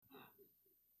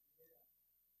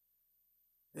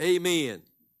Amen.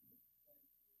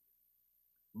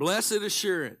 Blessed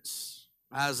assurance.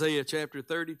 Isaiah chapter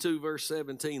 32, verse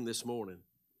 17 this morning.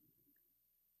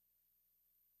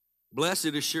 Blessed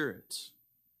assurance.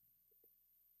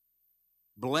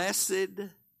 Blessed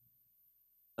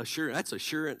assurance. That's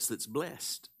assurance that's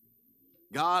blessed.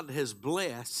 God has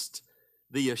blessed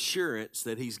the assurance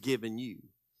that He's given you.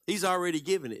 He's already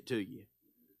given it to you.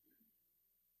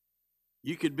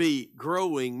 You could be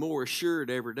growing more assured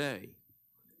every day.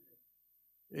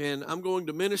 And I'm going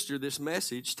to minister this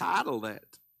message, title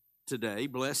that today,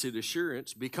 Blessed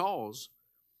Assurance, because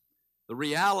the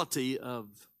reality of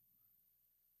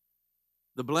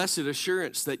the blessed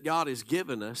assurance that God has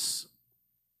given us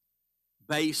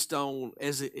based on,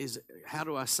 how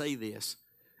do I say this?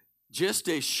 Just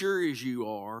as sure as you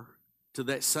are, to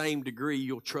that same degree,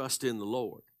 you'll trust in the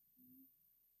Lord.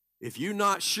 If you're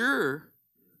not sure,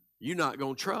 you're not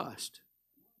going to trust.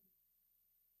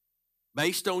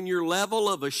 Based on your level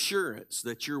of assurance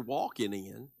that you're walking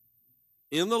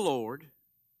in the Lord,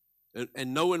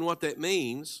 and knowing what that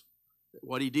means,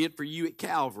 what He did for you at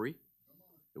Calvary,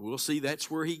 and we'll see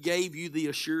that's where He gave you the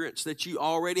assurance that you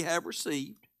already have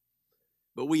received.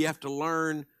 But we have to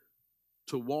learn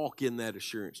to walk in that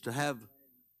assurance, to have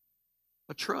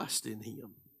a trust in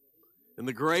Him. And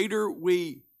the greater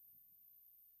we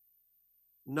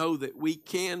know that we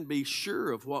can be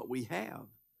sure of what we have,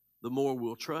 the more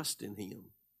we'll trust in Him.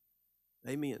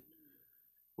 Amen.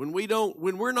 When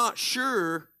we're not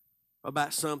sure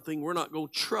about something, we're not going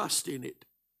to trust in it.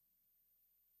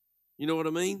 You know what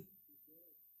I mean?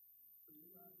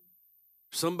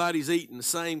 Somebody's eating the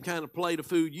same kind of plate of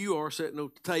food you are, sitting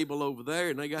at the table over there,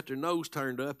 and they got their nose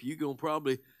turned up, you're going to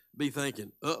probably be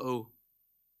thinking, uh-oh.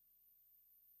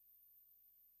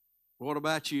 What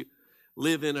about you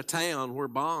live in a town where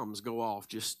bombs go off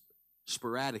just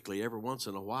sporadically every once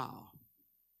in a while?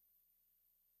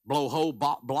 Blow whole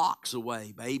blocks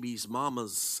away, babies,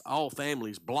 mamas, all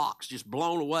families, blocks just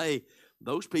blown away.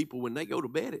 Those people, when they go to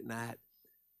bed at night,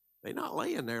 they're not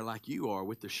laying there like you are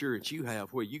with the assurance you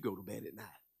have where you go to bed at night.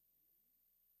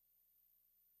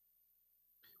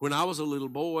 When I was a little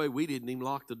boy, we didn't even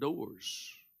lock the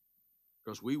doors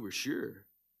because we were sure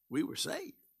we were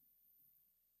safe.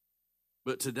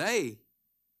 But today,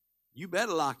 you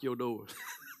better lock your doors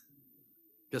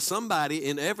because somebody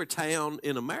in every town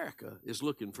in America is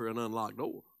looking for an unlocked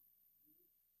door.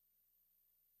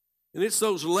 And it's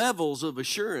those levels of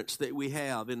assurance that we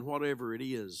have in whatever it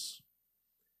is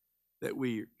that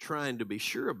we're trying to be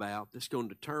sure about that's going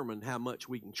to determine how much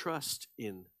we can trust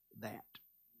in that.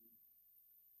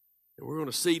 And we're going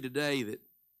to see today that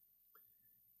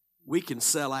we can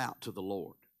sell out to the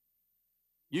Lord.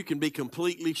 You can be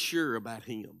completely sure about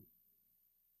Him.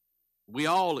 We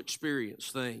all experience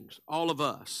things. All of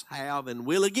us have and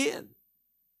will again,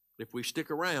 if we stick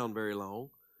around very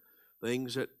long,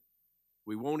 things that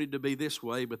we wanted to be this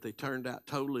way, but they turned out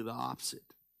totally the opposite.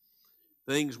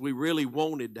 Things we really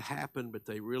wanted to happen, but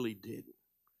they really didn't.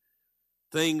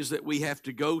 Things that we have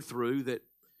to go through that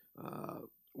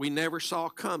we never saw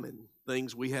coming.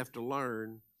 Things we have to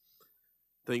learn.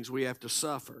 Things we have to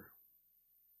suffer.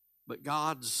 But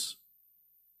God's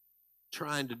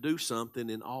trying to do something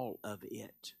in all of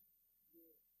it.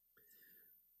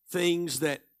 Things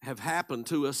that have happened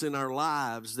to us in our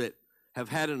lives that have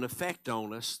had an effect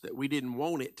on us that we didn't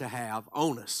want it to have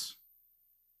on us.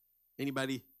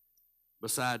 Anybody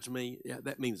besides me? Yeah,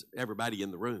 that means everybody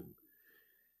in the room.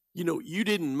 You know, you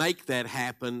didn't make that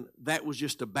happen. That was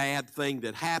just a bad thing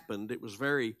that happened. It was a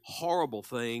very horrible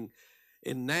thing.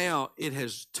 And now it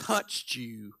has touched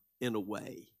you in a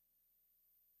way.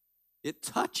 It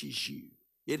touches you.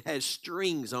 It has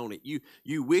strings on it.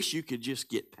 You wish you could just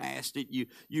get past it.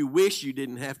 You wish you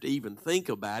didn't have to even think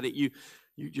about it. You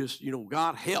just,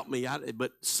 God help me.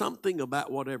 But something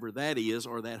about whatever that is,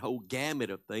 or that whole gamut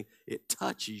of things, it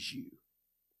touches you.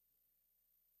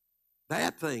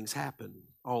 Bad things happen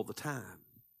all the time.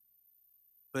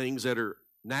 Things that are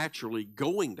naturally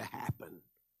going to happen.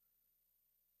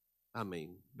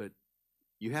 But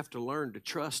you have to learn to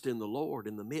trust in the Lord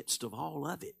in the midst of all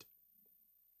of it.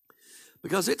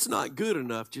 Because it's not good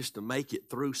enough just to make it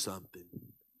through something.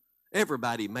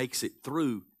 Everybody makes it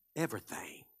through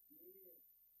everything.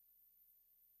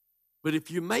 But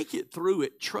if you make it through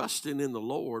it trusting in the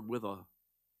Lord with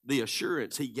the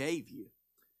assurance He gave you,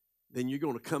 then you're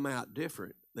going to come out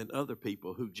different than other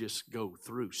people who just go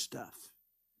through stuff.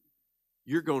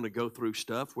 You're going to go through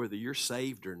stuff whether you're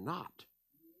saved or not.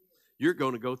 You're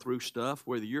going to go through stuff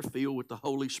whether you're filled with the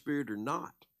Holy Spirit or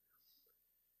not.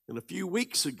 And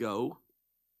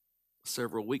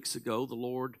several weeks ago, the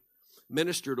Lord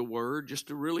ministered a word, just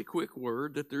a really quick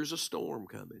word, that there's a storm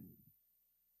coming.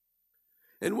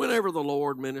 And whenever the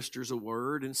Lord ministers a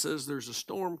word and says there's a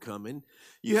storm coming,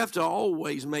 you have to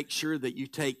always make sure that you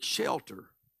take shelter.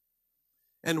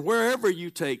 And wherever you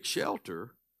take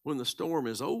shelter when the storm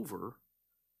is over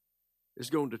is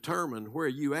going to determine where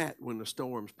you at when the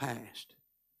storm's past.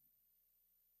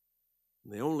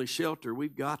 And the only shelter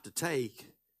we've got to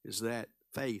take is that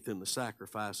faith in the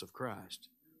sacrifice of Christ.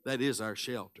 That is our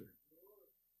shelter.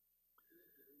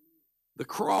 The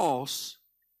cross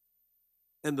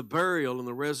and the burial and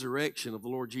the resurrection of the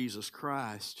Lord Jesus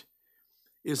Christ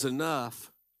is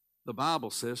enough, the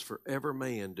Bible says, for every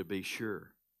man to be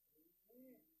sure.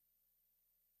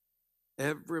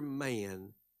 Every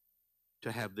man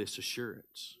to have this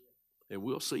assurance. And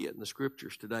we'll see it in the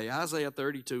scriptures today. Isaiah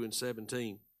 32 and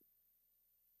 17.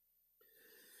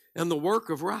 And the work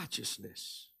of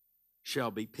righteousness shall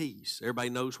be peace. Everybody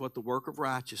knows what the work of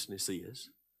righteousness is.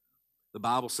 The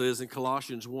Bible says in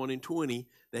Colossians 1 and 20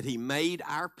 that He made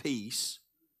our peace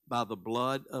by the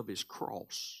blood of His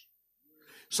cross.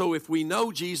 So if we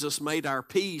know Jesus made our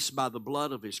peace by the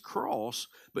blood of His cross,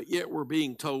 but yet we're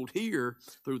being told here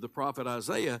through the prophet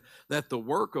Isaiah that the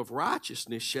work of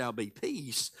righteousness shall be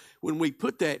peace, when we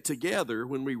put that together,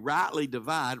 when we rightly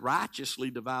righteously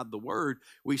divide the word,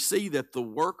 we see that the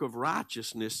work of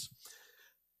righteousness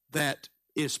that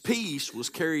is peace was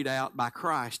carried out by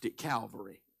Christ at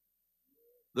Calvary.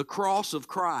 The cross of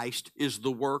Christ is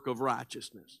the work of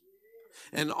righteousness.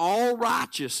 And all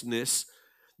righteousness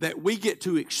that we get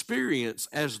to experience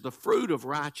as the fruit of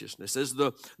righteousness, as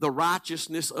the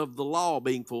righteousness of the law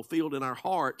being fulfilled in our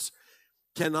hearts,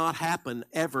 cannot happen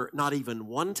ever, not even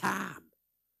one time,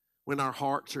 when our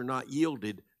hearts are not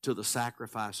yielded to the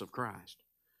sacrifice of Christ.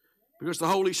 Because the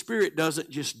Holy Spirit doesn't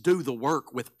just do the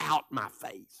work without my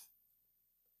faith.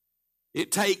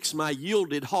 It takes my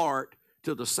yielded heart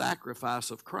to the sacrifice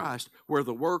of Christ, where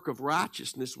the work of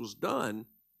righteousness was done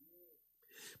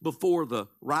before the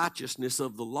righteousness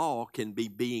of the law can be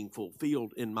being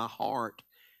fulfilled in my heart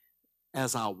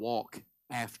as I walk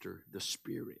after the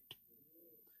Spirit.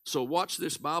 So watch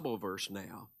this Bible verse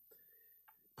now.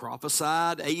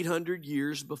 Prophesied 800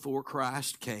 years before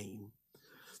Christ came,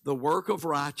 the work of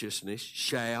righteousness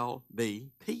shall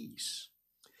be peace.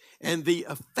 And the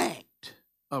effect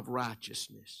of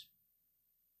righteousness,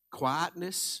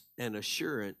 quietness and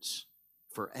assurance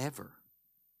forever.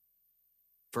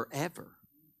 Forever.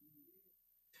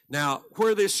 Now,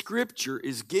 where this scripture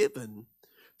is given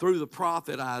through the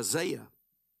prophet Isaiah,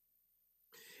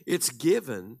 it's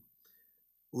given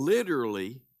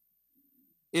literally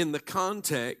in the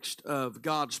context of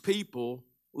God's people.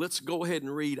 Let's go ahead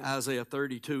and read Isaiah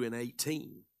 32 and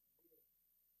 18.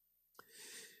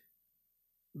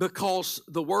 Because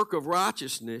the work of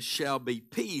righteousness shall be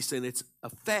peace, and its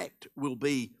effect will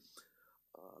be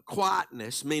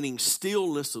quietness, meaning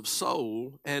stillness of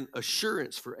soul, and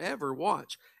assurance forever.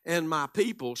 Watch. And my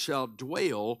people shall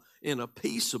dwell in a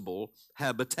peaceable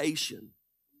habitation,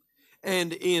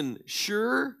 and in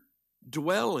sure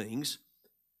dwellings,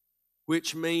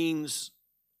 which means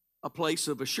a place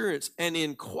of assurance, and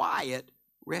in quiet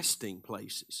resting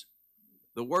places.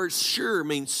 The word sure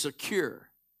means secure.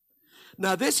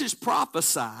 Now, this is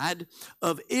prophesied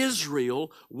of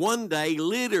Israel one day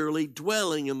literally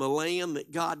dwelling in the land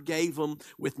that God gave them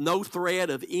with no threat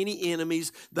of any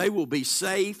enemies. They will be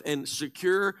safe and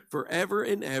secure forever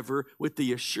and ever with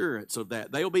the assurance of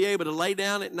that. They'll be able to lay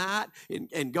down at night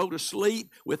and go to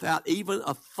sleep without even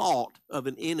a thought of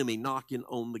an enemy knocking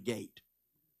on the gate.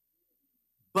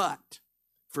 But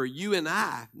for you and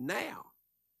I now,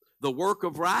 the work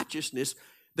of righteousness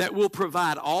that will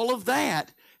provide all of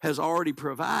that has already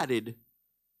provided.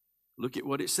 Look at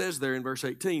what it says there in verse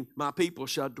 18. My people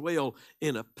shall dwell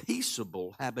in a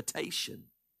peaceable habitation.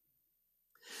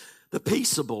 The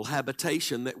peaceable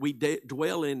habitation that we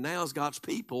dwell in now as God's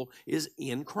people is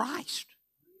in Christ.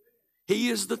 He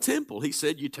is the temple. He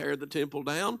said, you tear the temple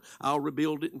down, I'll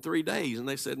rebuild it in 3 days. And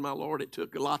they said, my Lord, it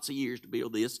took lots of years to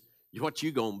build this. What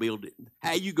you going to build it?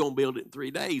 How you going to build it in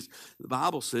 3 days? The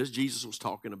Bible says Jesus was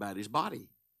talking about his body.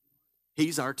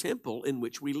 He's our temple in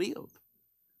which we live.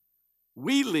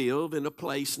 We live in a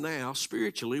place now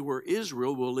spiritually where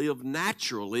Israel will live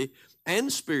naturally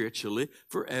and spiritually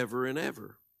forever and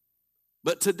ever.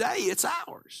 But today it's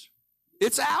ours.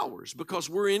 It's ours because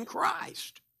we're in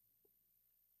Christ.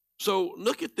 So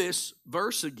look at this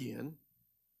verse again.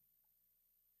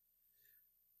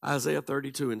 Isaiah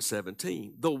 32 and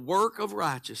 17. The work of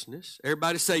righteousness.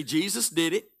 Everybody say Jesus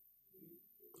did it.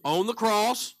 On the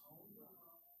cross.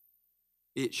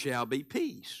 It shall be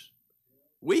peace.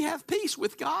 We have peace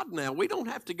with God now. We don't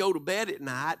have to go to bed at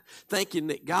night thinking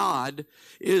that God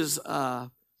is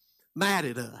mad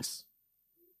at us.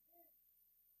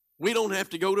 We don't have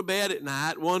to go to bed at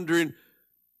night wondering,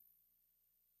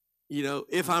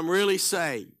 if I'm really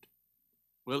saved.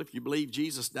 Well, if you believe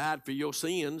Jesus died for your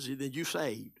sins, then you're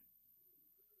saved.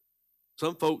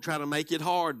 Some folk try to make it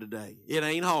hard today. It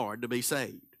ain't hard to be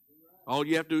saved. All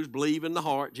you have to do is believe in the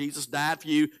heart. Jesus died for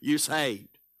you. You're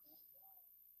saved.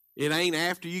 It ain't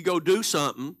after you go do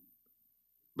something,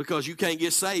 because you can't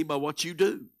get saved by what you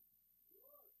do.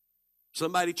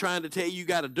 Somebody trying to tell you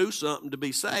got to do something to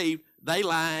be saved, they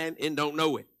lying and don't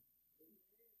know it.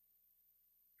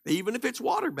 Even if it's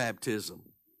water baptism,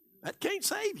 that can't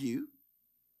save you.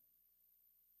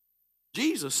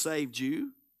 Jesus saved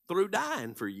you through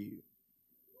dying for you.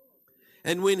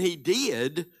 And when he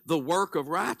did, the work of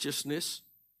righteousness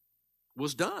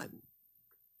was done.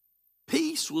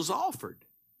 Peace was offered.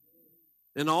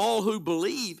 And all who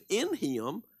believe in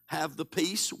him have the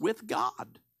peace with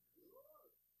God.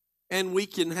 And we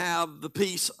can have the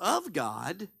peace of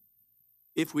God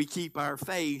if we keep our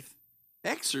faith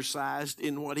exercised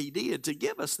in what he did to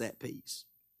give us that peace.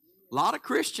 A lot of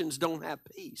Christians don't have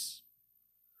peace.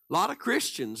 A lot of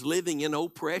Christians living in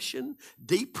oppression,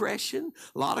 depression.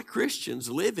 A lot of Christians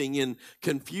living in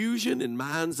confusion and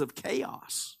minds of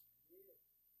chaos.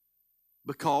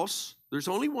 Because there's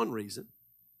only one reason.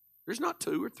 There's not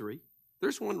two or three.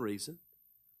 There's one reason.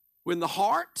 When the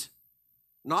heart,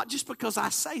 not just because I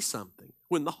say something,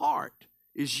 when the heart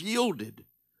is yielded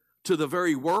to the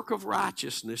very work of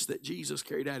righteousness that Jesus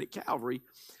carried out at Calvary,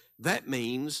 that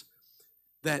means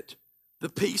that the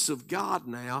peace of God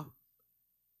now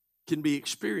can be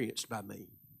experienced by me.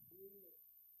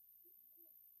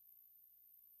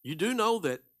 You do know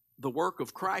that the work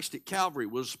of Christ at Calvary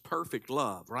was perfect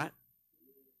love, right?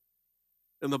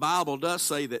 And the Bible does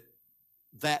say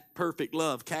that perfect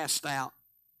love casts out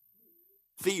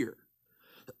fear.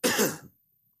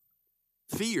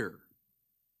 Fear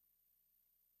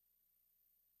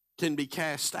can be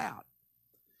cast out.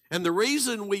 And the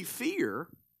reason we fear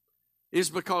is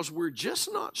because we're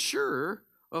just not sure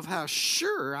of how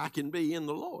sure I can be in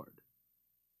the Lord.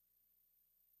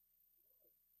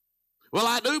 Well,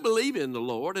 I do believe in the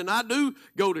Lord, and I do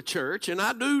go to church, and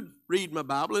I do read my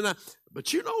Bible,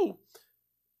 but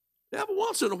every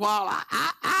once in a while,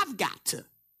 I've got to.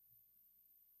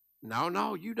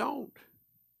 No, you don't.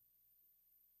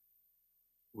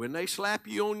 When they slap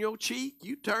you on your cheek,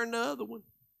 you turn the other one.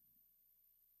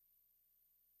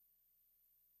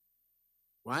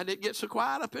 Why did it get so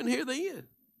quiet up in here then?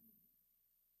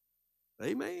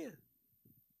 Amen.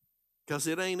 Because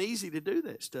it ain't easy to do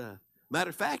that stuff. Matter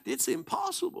of fact, it's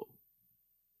impossible.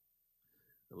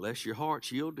 Unless your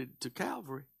heart's yielded to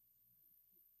Calvary.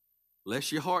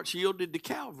 Unless your heart's yielded to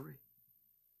Calvary.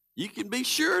 You can be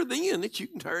sure then that you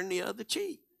can turn the other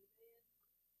cheek.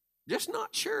 Just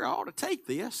not sure I ought to take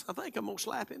this. I think I'm going to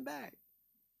slap him back.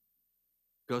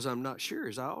 Because I'm not sure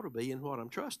as I ought to be in what I'm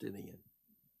trusting in.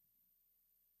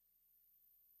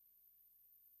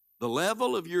 The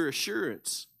level of your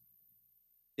assurance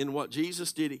in what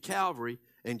Jesus did at Calvary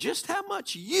and just how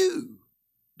much you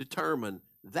determine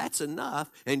that's enough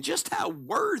and just how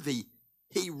worthy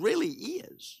he really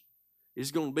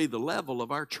is going to be the level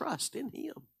of our trust in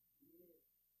him.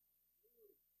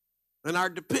 And our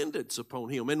dependence upon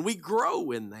him. And we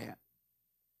grow in that.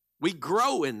 We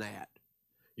grow in that.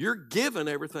 You're given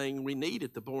everything we need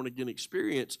at the born-again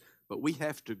experience, but we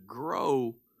have to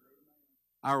grow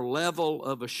our level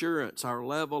of assurance, our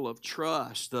level of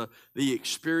trust, the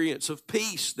experience of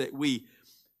peace that we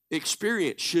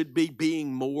experience should be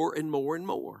being more and more and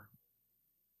more.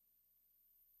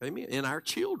 Amen. And our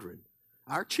children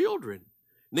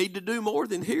need to do more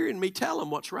than hearing me tell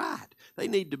them what's right. They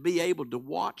need to be able to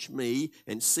watch me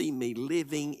and see me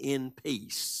living in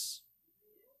peace.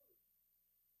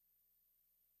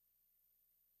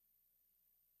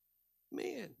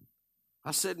 Man,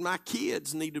 I said my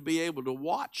kids need to be able to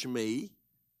watch me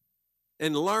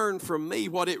and learn from me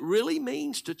what it really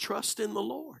means to trust in the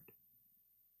Lord.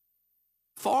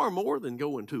 Far more than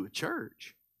going to a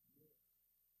church.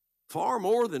 Far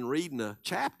more than reading a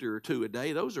chapter or two a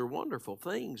day. Those are wonderful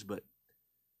things, but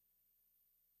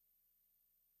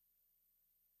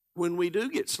when we do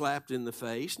get slapped in the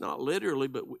face, not literally,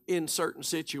 but in certain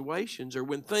situations, or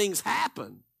when things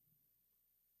happen,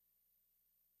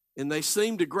 and they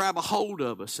seem to grab a hold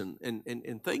of us,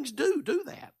 and things do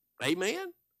that.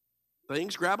 Amen?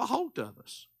 Things grab a hold of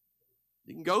us.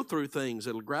 You can go through things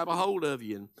that'll grab a hold of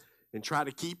you and try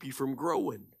to keep you from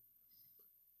growing.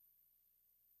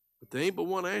 But there ain't but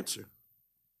one answer.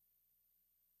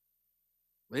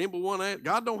 There ain't but one answer.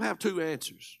 God don't have two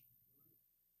answers.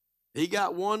 He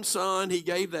got one son. He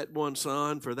gave that one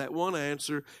son for that one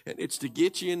answer, and it's to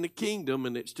get you in the kingdom,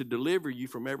 and it's to deliver you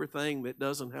from everything that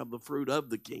doesn't have the fruit of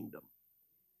the kingdom.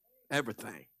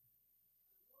 Everything.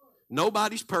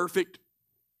 Nobody's perfect.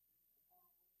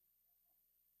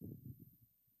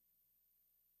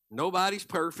 Nobody's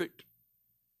perfect.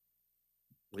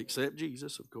 Except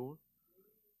Jesus, of course.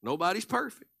 Nobody's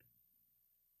perfect.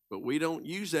 But we don't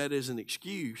use that as an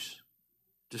excuse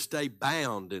to stay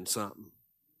bound in something.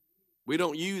 We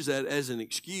don't use that as an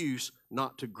excuse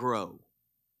not to grow.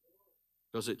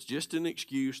 Because it's just an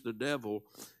excuse the devil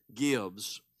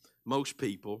gives most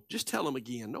people. Just tell them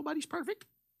again, nobody's perfect.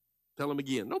 Tell them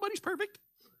again, nobody's perfect.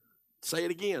 Say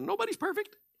it again, nobody's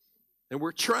perfect. And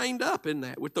we're trained up in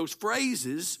that with those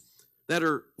phrases that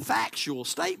are factual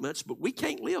statements, but we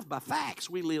can't live by facts.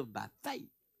 We live by faith.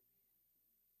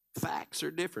 Facts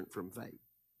are different from faith.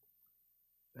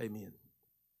 Amen.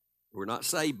 We're not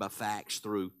saved by facts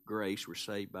through grace. We're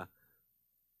saved by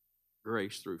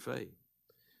grace through faith.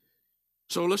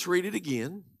 So let's read it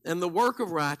again. And the work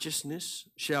of righteousness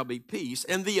shall be peace,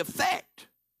 and the effect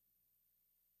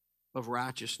of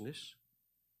righteousness,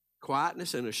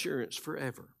 quietness and assurance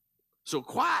forever. So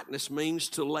quietness means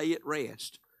to lay at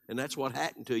rest. And that's what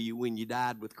happened to you when you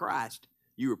died with Christ.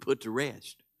 You were put to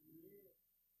rest.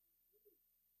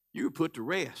 You were put to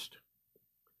rest.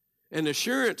 And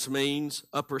assurance means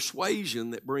a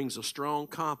persuasion that brings a strong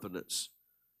confidence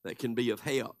that can be of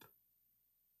help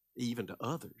even to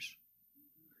others.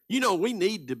 You know, we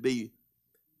need to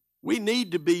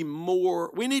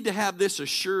have this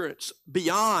assurance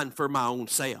beyond for my own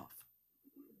self.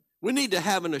 We need to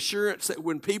have an assurance that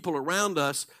when people around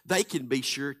us, they can be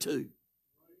sure too.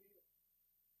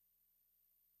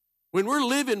 When we're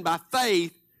living by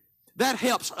faith, that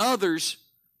helps others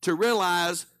to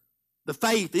realize the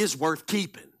faith is worth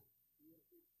keeping.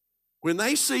 When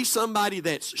they see somebody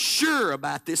that's sure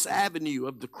about this avenue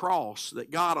of the cross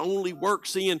that God only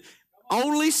works in,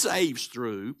 only saves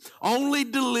through, only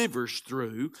delivers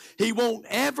through, He won't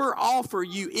ever offer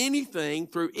you anything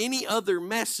through any other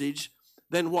message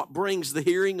than what brings the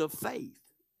hearing of faith,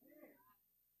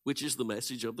 which is the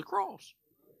message of the cross.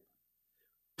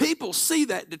 People see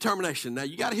that determination. Now,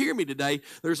 you got to hear me today.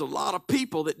 There's a lot of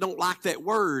people that don't like that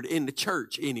word in the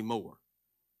church anymore.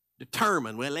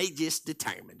 Determined. Well, they just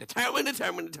determined.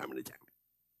 Determined.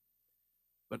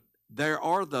 But there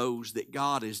are those that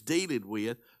God is dealing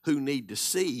with who need to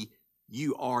see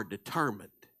you are determined.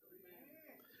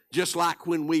 Just like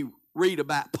when we read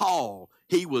about Paul,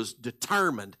 he was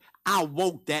determined. I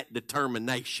want that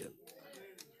determination.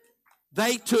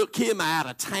 They took him out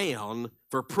of town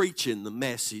for preaching the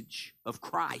message of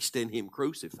Christ and Him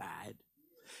crucified,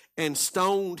 and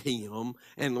stoned him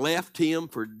and left him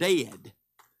for dead.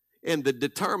 And the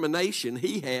determination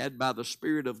he had by the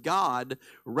Spirit of God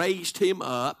raised him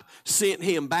up, sent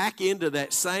him back into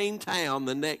that same town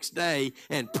the next day,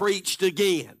 and preached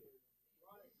again.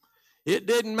 It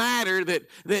didn't matter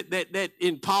that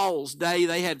in Paul's day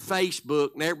they had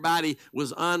Facebook and everybody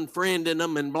was unfriending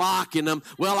them and blocking them.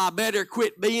 Well, I better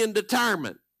quit being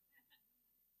determined.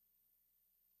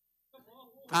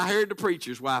 I heard the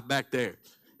preacher's wife back there.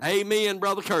 Amen,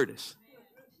 Brother Curtis.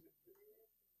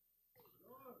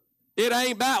 It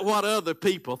ain't about what other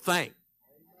people think.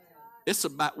 It's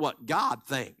about what God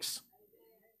thinks.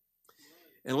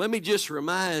 And let me just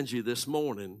remind you this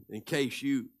morning, in case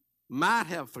you might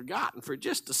have forgotten for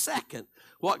just a second,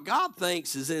 what God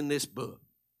thinks is in this book.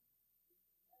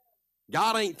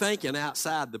 God ain't thinking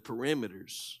outside the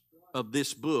perimeters of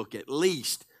this book, at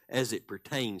least as it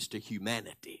pertains to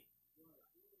humanity.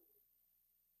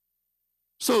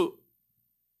 So,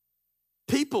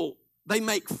 people, they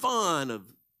make fun of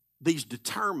these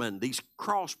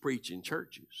cross-preaching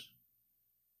churches.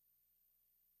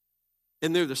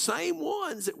 And they're the same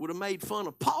ones that would have made fun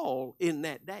of Paul in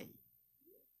that day.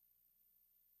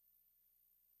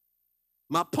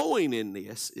 My point in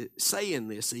this, saying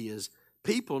this, is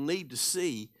people need to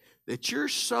see that you're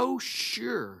so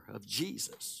sure of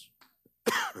Jesus.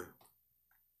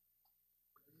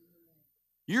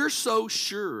 You're so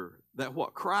sure that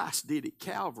what Christ did at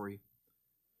Calvary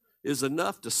is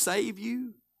enough to save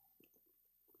you,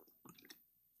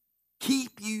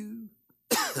 keep you,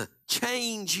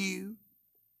 change you.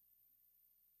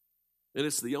 And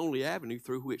it's the only avenue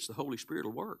through which the Holy Spirit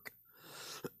will work.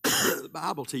 The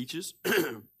Bible teaches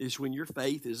is when your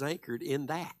faith is anchored in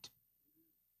that.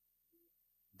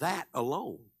 That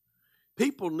alone.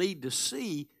 People need to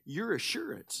see your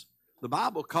assurance. The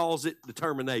Bible calls it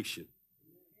determination.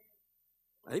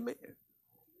 Amen.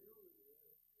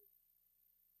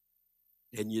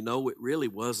 And you know, it really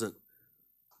wasn't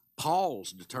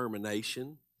Paul's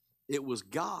determination. It was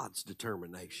God's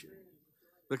determination.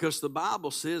 Because the Bible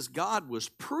says God was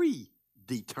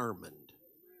predetermined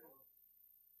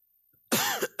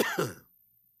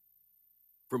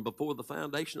from before the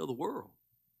foundation of the world.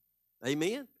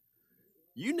 Amen?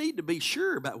 You need to be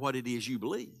sure about what it is you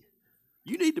believe.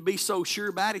 You need to be so sure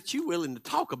about it, you're willing to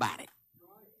talk about it.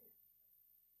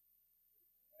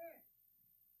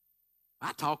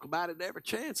 I talk about it every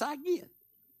chance I get.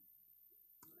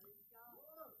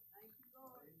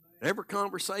 Every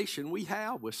conversation we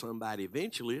have with somebody,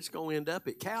 eventually it's going to end up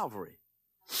at Calvary.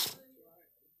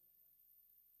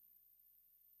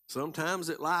 Sometimes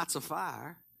it lights a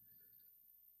fire.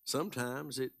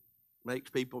 Sometimes it makes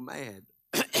people mad.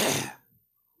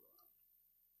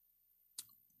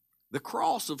 The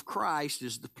cross of Christ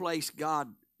is the place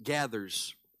God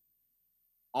gathers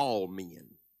all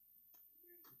men.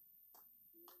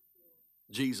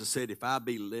 Jesus said, if I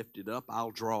be lifted up,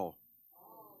 I'll draw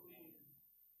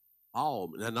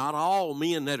all. Now, not all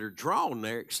men that are drawn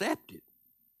there accept it.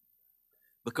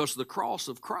 Because the cross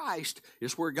of Christ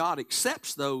is where God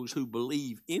accepts those who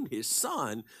believe in His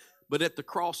Son. But at the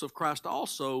cross of Christ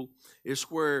also is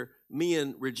where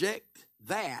men reject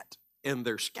that and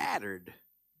they're scattered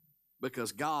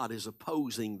because God is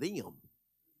opposing them.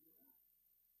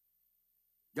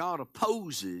 God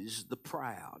opposes the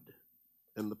proud.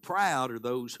 And the proud are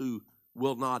those who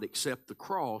will not accept the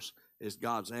cross as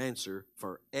God's answer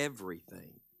for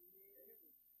everything.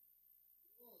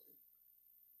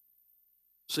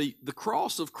 See, the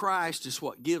cross of Christ is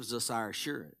what gives us our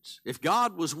assurance. If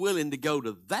God was willing to go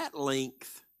to that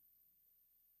length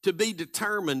to be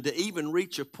determined to even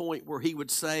reach a point where He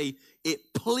would say,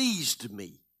 it pleased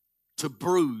me to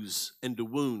bruise and to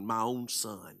wound my own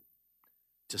Son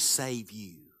to save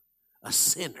you, a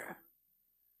sinner.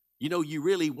 You know, you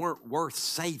really weren't worth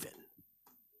saving.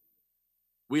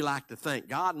 We like to think,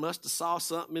 God must have saw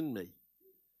something in me.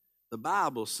 The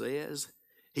Bible says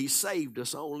He saved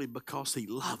us only because He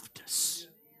loved us.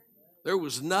 There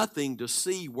was nothing to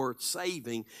see worth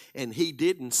saving, and He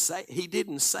didn't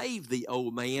save the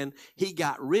old man. He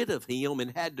got rid of him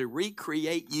and had to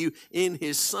recreate you in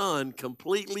His Son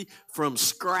completely from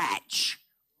scratch.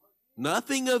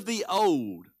 Nothing of the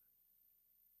old.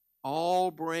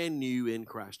 All brand new in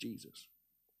Christ Jesus.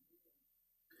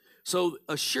 So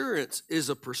assurance is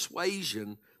a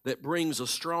persuasion that brings a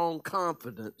strong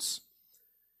confidence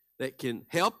that can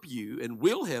help you and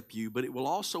will help you, but it will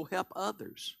also help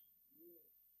others.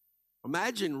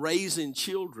 Imagine raising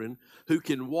children who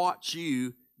can watch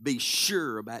you be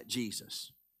sure about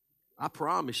Jesus. I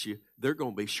promise you, they're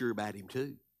going to be sure about Him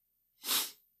too.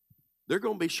 They're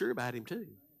going to be sure about Him too.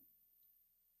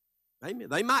 Amen.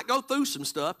 They might go through some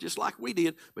stuff just like we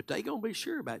did, but they're going to be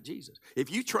sure about Jesus.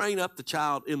 If you train up the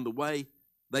child in the way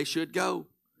they should go,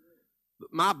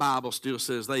 my Bible still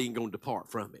says they ain't going to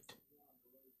depart from it.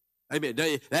 Amen.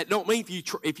 That don't mean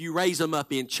if you raise them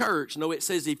up in church. No, it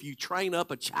says if you train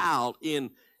up a child in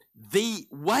the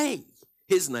way,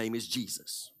 His name is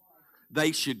Jesus,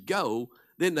 they should go,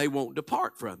 then they won't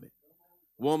depart from it.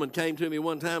 A woman came to me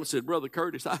one time and said, Brother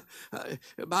Curtis,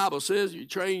 the Bible says you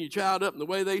train your child up in the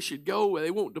way they should go,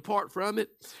 they won't depart from it.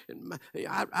 And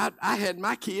I had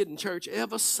my kid in church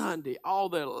every Sunday all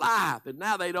their life, and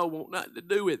now they don't want nothing to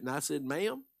do with it. And I said,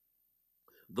 ma'am,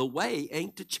 the way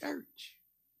ain't the church.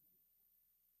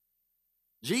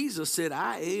 Jesus said,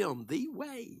 I am the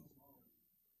way,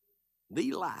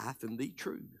 the life, and the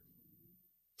truth.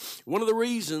 One of the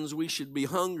reasons we should be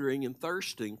hungering and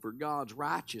thirsting for God's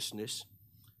righteousness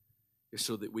is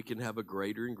so that we can have a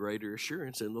greater and greater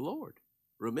assurance in the Lord.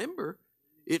 Remember,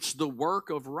 it's the work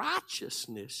of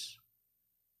righteousness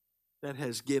that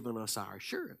has given us our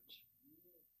assurance.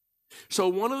 So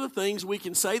one of the things we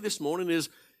can say this morning is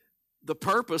the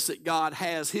purpose that God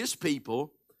has His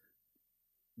people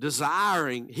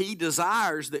desiring. He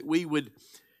desires that we would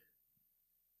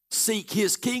seek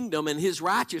His kingdom and His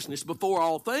righteousness before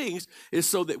all things is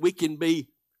so that we can be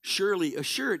surely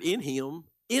assured in Him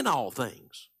in all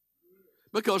things.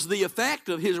 Because the effect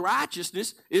of His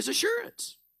righteousness is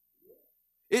assurance.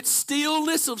 It's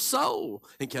stillness of soul.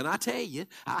 And can I tell you,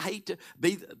 I hate to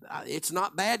be, it's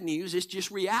not bad news, it's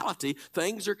just reality.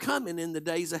 Things are coming in the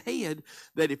days ahead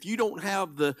that if you don't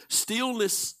have the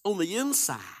stillness on the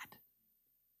inside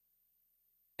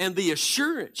and the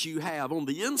assurance you have on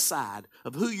the inside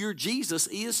of who your Jesus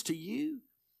is to you,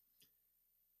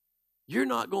 you're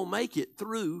not going to make it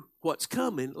through what's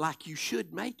coming like you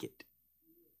should make it.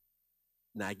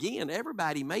 Now again,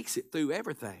 everybody makes it through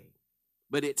everything,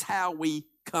 but it's how we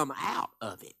come out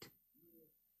of it.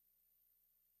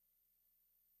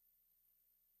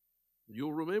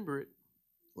 You'll remember it.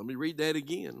 Let me read that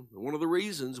again. One of the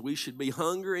reasons we should be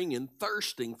hungering and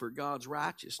thirsting for God's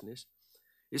righteousness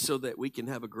is so that we can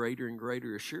have a greater and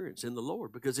greater assurance in the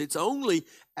Lord, because it's only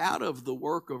out of the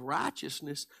work of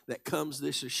righteousness that comes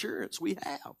this assurance we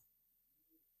have.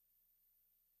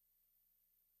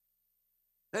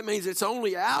 That means it's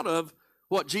only out of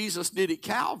what Jesus did at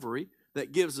Calvary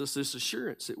that gives us this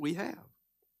assurance that we have.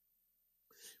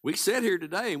 We sit here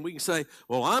today and we can say,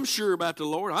 well, I'm sure about the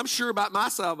Lord. I'm sure about my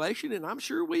salvation, and I'm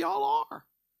sure we all are.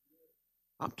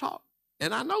 I'm taught,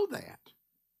 and I know that.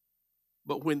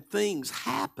 But when things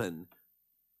happen,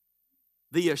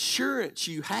 the assurance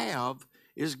you have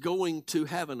is going to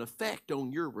have an effect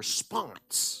on your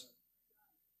response.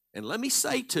 And let me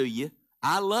say to you,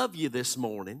 I love you this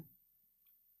morning,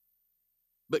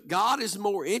 but God is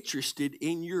more interested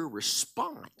in your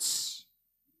response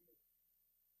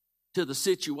to the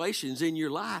situations in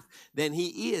your life than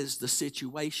He is the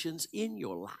situations in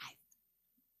your life.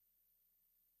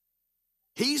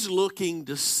 He's looking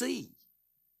to see,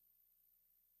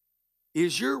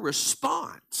 is your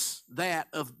response that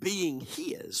of being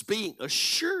His, being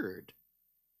assured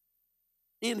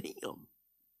in Him?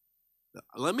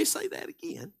 Let me say that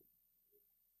again.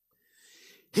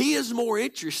 He is more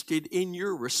interested in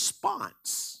your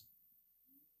response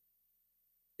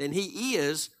than He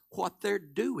is what they're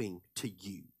doing to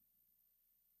you.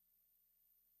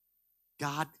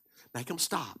 God, make them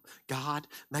stop. God,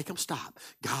 make them stop.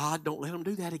 God, don't let them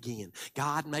do that again.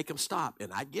 God, make them stop.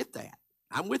 And I get that.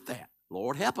 I'm with that.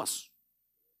 Lord, help us.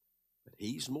 But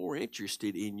He's more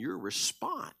interested in your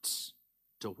response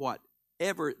to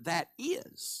whatever that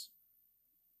is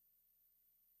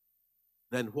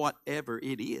than whatever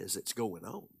it is that's going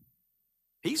on.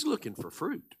 He's looking for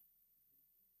fruit.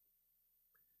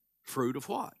 Fruit of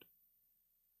what?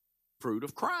 Fruit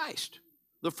of Christ.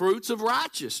 The fruits of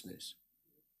righteousness.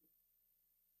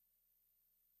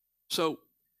 So,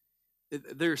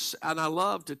 and I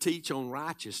love to teach on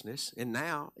righteousness, and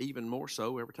now even more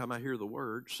so, every time I hear the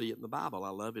word, see it in the Bible, I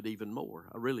love it even more.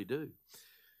 I really do.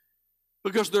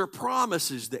 Because there are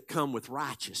promises that come with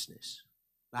righteousness.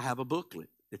 I have a booklet.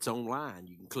 It's online.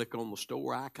 You can click on the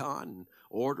store icon and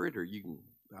order it, or you can,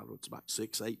 I don't know, it's about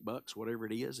 $6, $8, whatever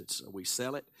it is. We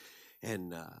sell it,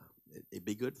 and it'd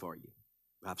be good for you.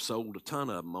 I've sold a ton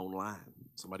of them online.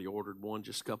 Somebody ordered one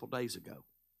just a couple days ago.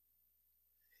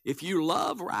 If you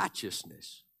love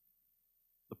righteousness,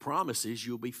 the promise is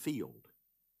you'll be filled.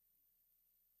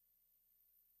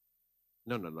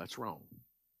 No, that's wrong.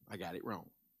 I got it wrong.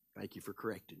 Thank you for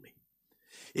correcting me.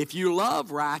 If you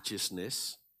love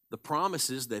righteousness, the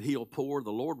promise is that the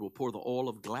Lord will pour the oil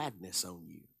of gladness on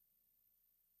you.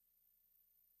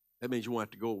 That means you won't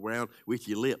have to go around with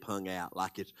your lip hung out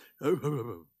like it's,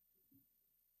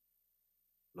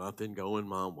 nothing going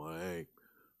my way.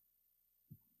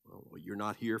 Well, you're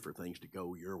not here for things to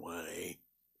go your way.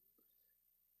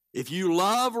 If you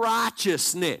love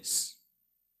righteousness,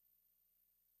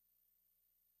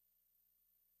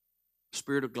 the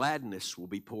spirit of gladness will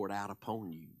be poured out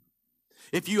upon you.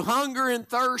 If you hunger and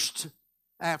thirst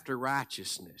after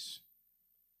righteousness,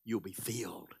 you'll be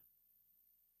filled.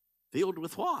 Filled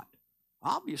with what?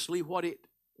 Obviously, what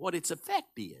its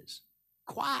effect is.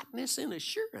 Quietness and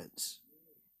assurance.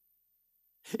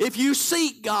 If you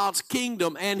seek God's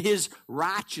kingdom and His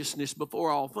righteousness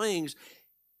before all things,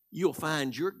 you'll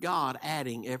find your God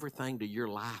adding everything to your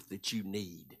life that you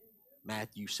need.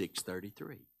 Matthew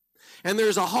 6:33. And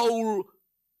there's a whole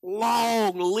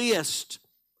long list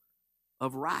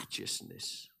of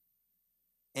righteousness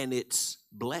and its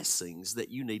blessings that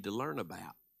you need to learn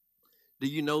about. Do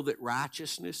you know that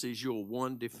righteousness is your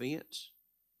one defense?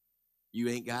 You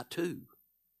ain't got two.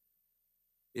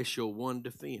 It's your one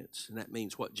defense. And that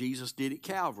means what Jesus did at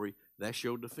Calvary, that's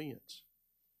your defense.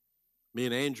 Me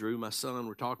and Andrew, my son,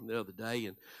 were talking the other day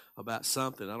about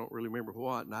something. I don't really remember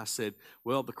what. And I said,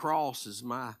 well, the cross is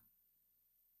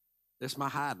that's my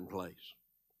hiding place.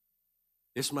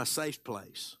 It's my safe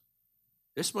place.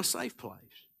 It's my safe place.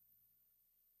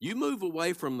 You move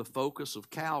away from the focus of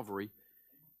Calvary,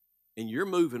 and you're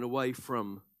moving away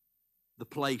from the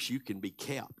place you can be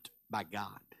kept by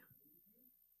God.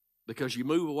 Because you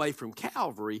move away from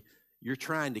Calvary, you're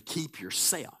trying to keep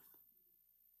yourself.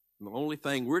 And the only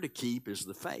thing we're to keep is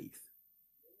the faith.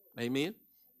 Amen?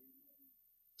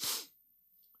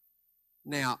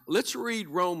 Now, let's read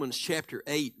Romans chapter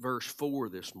 8, verse 4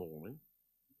 this morning.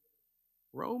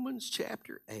 Romans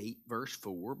chapter 8, verse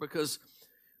 4, because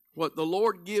what the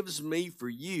Lord gives me for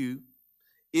you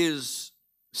is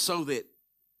so that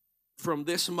from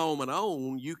this moment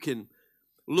on, you can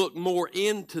look more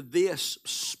into this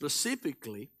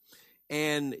specifically,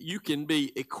 and you can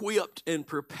be equipped and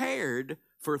prepared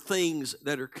for things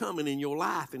that are coming in your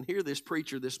life. And hear this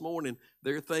preacher this morning,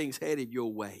 there are things headed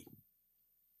your way.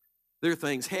 There are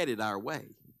things headed our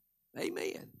way.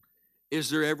 Amen. Is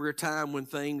there ever a time when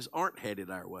things aren't headed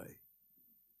our way?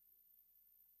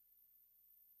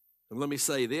 And let me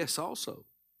say this also.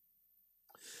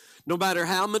 No matter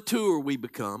how mature we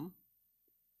become,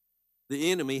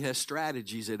 the enemy has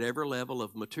strategies at every level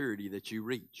of maturity that you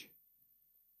reach.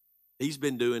 He's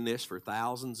been doing this for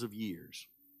thousands of years.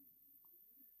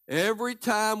 Every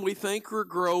time we think we're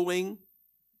growing,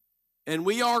 and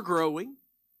we are growing,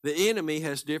 the enemy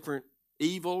has different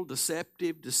evil,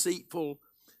 deceptive, deceitful,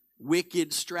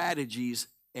 wicked strategies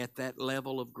at that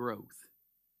level of growth.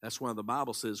 That's why the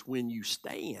Bible says, when you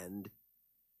stand,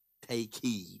 take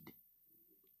heed,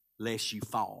 lest you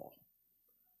fall.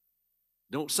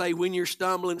 Don't say when you're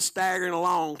stumbling, staggering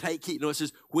along, take heed. No, it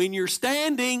says when you're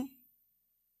standing,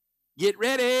 get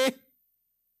ready.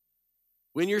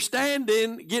 When you're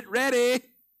standing, get ready,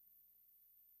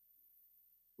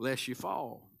 lest you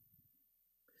fall.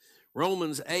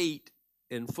 Romans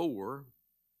 8:4.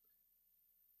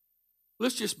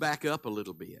 Let's just back up a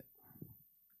little bit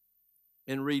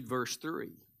and read verse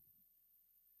 3.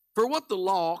 For what the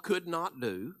law could not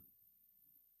do,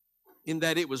 in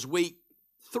that it was weak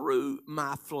through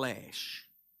my flesh.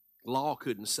 Law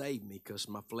couldn't save me because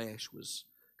my flesh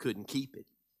couldn't keep it.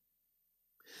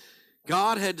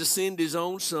 God had to send his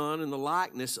own Son in the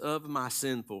likeness of my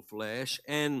sinful flesh,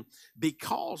 and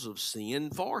because of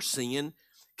sin, for sin,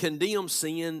 condemn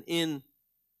sin in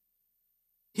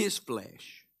his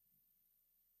flesh.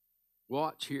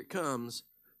 Watch, here it comes.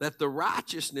 That the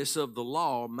righteousness of the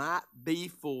law might be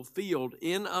fulfilled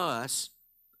in us,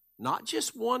 not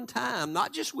just one time,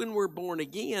 not just when we're born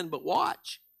again, but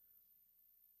watch.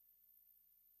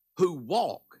 Who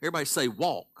walk. Everybody say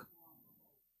walk.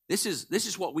 This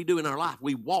is what we do in our life.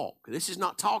 We walk. This is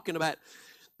not talking about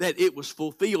that it was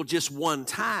fulfilled just one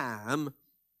time.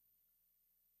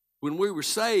 When we were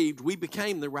saved, we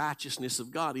became the righteousness of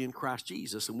God in Christ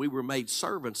Jesus, and we were made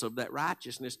servants of that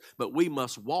righteousness, but we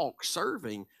must walk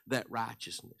serving that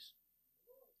righteousness.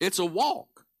 It's a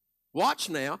walk. Watch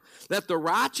now, that the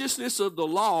righteousness of the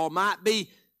law might be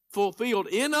fulfilled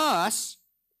in us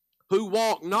who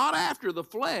walk not after the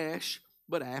flesh,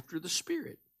 but after the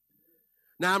Spirit.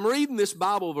 Now, I'm reading this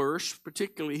Bible verse,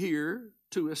 particularly here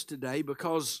to us today,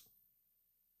 because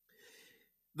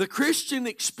the Christian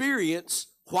experience,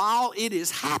 while it is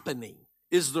happening,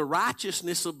 is the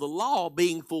righteousness of the law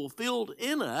being fulfilled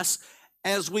in us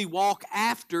as we walk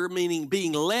after, meaning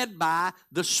being led by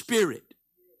the Spirit.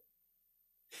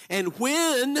 And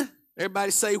when, everybody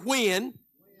say when,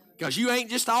 because you ain't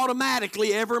just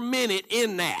automatically every minute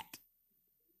in that.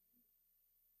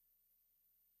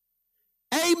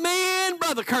 Amen,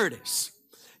 Brother Curtis.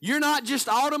 You're not just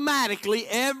automatically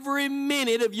every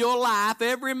minute of your life,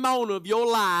 every moment of your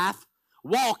life,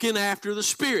 walking after the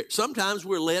Spirit. Sometimes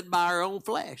we're led by our own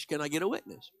flesh. Can I get a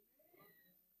witness?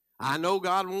 I know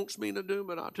God wants me to do,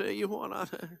 but I'll tell you what.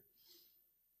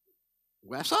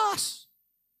 That's us.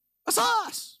 That's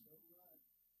us.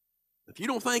 If you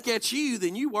don't think that's you,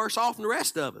 then you're worse off than the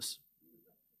rest of us.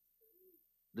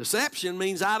 Deception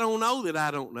means I don't know that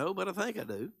I don't know, but I think I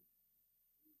do.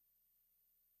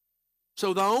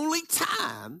 So the only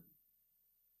time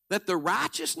that the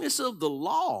righteousness of the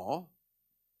law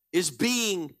is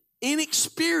being in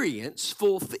experience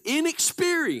fulfilled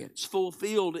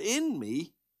in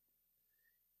me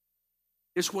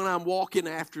is when I'm walking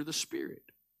after the Spirit.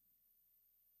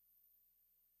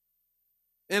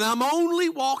 And I'm only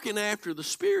walking after the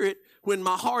Spirit when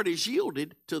my heart is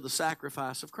yielded to the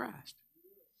sacrifice of Christ.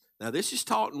 Now, this is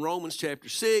taught in Romans chapter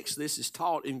 6. This is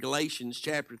taught in Galatians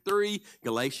chapter 3,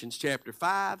 Galatians chapter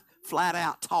 5. Flat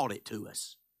out taught it to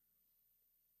us.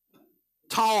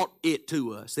 Taught it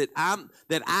to us that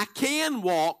I can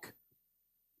walk.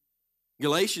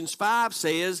 Galatians 5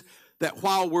 says that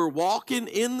while we're walking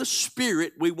in the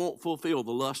Spirit, we won't fulfill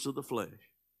the lust of the flesh.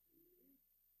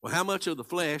 Well, how much of the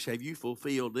flesh have you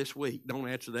fulfilled this week? Don't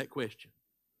answer that question.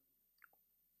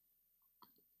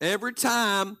 Every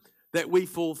time that we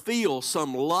fulfill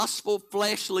some lustful,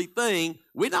 fleshly thing,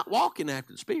 we're not walking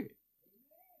after the Spirit.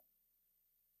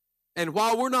 And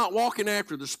while we're not walking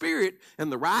after the Spirit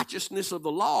and the righteousness of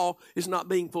the law is not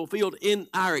being fulfilled in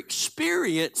our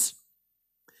experience,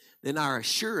 then our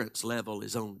assurance level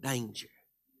is on danger.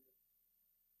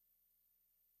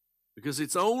 Because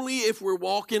it's only if we're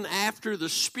walking after the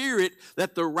Spirit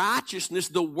that the righteousness,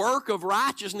 the work of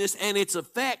righteousness and its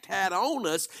effect had on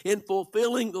us in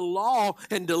fulfilling the law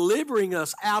and delivering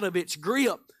us out of its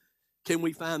grip, can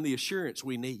we find the assurance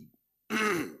we need.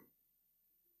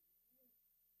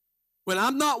 When When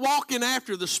I'm not walking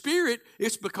after the Spirit,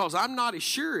 it's because I'm not as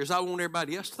sure as I want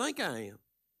everybody else to think I am.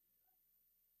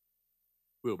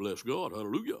 Well, bless God.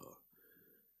 Hallelujah.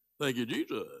 Thank you,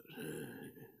 Jesus.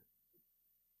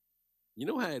 You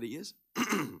know how it is.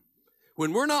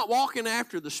 When we're not walking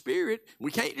after the Spirit,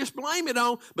 we can't just blame it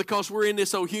on because we're in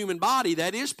this old human body.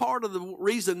 That is part of the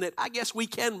reason that I guess we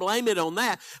can blame it on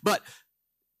that. But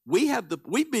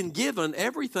we've been given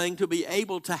everything to be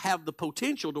able to have the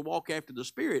potential to walk after the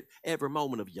Spirit every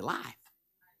moment of your life.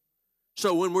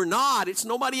 So when we're not, it's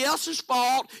nobody else's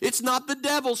fault. It's not the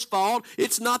devil's fault.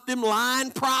 It's not them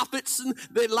lying prophets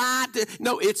that lied.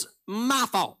 No, it's my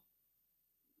fault.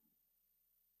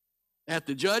 At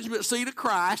the judgment seat of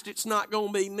Christ, it's not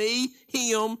going to be me,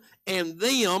 him, and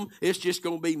them. It's just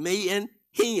going to be me and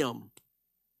him.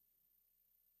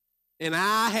 And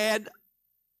I had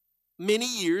many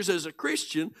years as a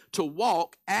Christian to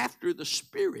walk after the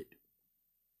Spirit.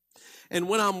 And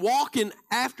when I'm walking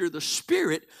after the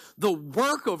Spirit, the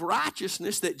work of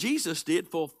righteousness that Jesus did,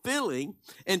 fulfilling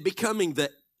and becoming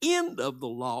the end of the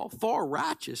law for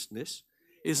righteousness,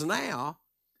 is now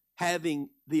having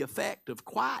the effect of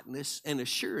quietness and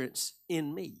assurance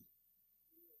in me.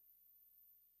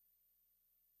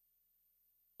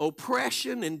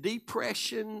 Oppression and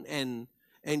depression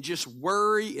and just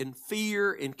worry and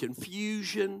fear and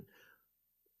confusion,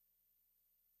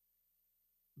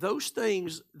 those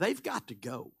things, they've got to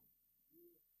go.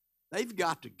 They've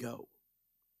got to go.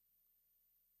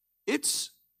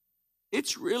 It's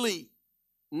really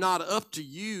not up to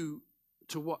you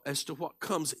as to what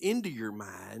comes into your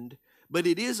mind, but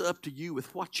it is up to you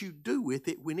with what you do with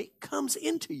it when it comes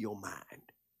into your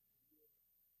mind.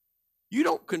 You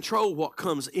don't control what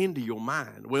comes into your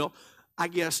mind. Well, I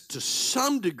guess to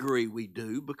some degree we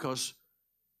do because,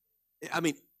 I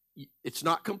mean, it's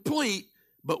not complete,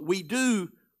 but we do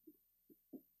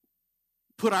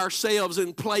put ourselves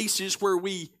in places where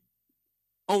we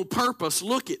on purpose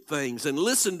look at things and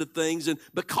listen to things, and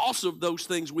because of those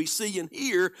things we see and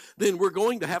hear, then we're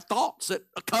going to have thoughts that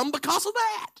come because of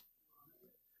that.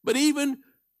 But even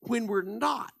when we're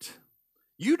not,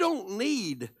 you don't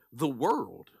need the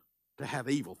world to have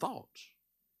evil thoughts.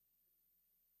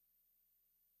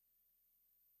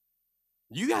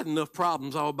 You got enough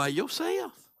problems all by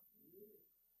yourself.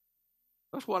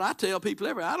 That's what I tell people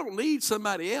I don't need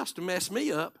somebody else to mess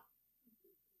me up.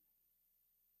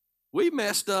 We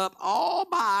messed up all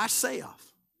by ourselves.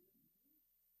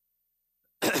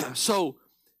 So,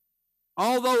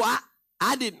 although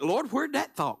I didn't, Lord, where'd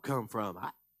that thought come from?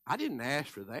 I didn't ask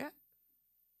for that.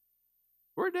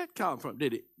 Where'd that come from?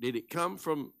 Did it come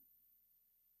from,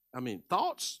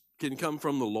 thoughts can come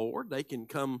from the Lord. They can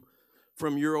come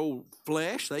from your old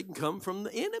flesh. They can come from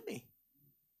the enemy.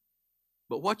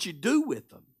 But what you do with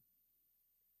them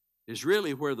is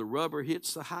really where the rubber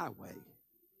hits the highway.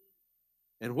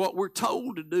 And what we're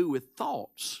told to do with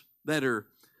thoughts that are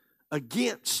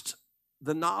against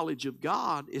the knowledge of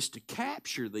God is to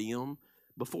capture them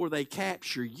before they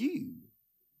capture you.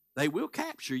 They will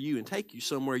capture you and take you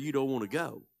somewhere you don't want to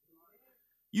go.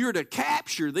 You're to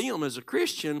capture them as a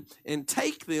Christian and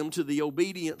take them to the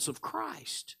obedience of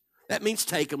Christ. That means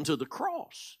take them to the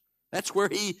cross. That's where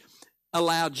He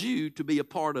allowed you to be a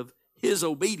part of His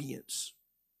obedience.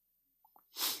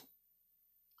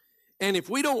 And if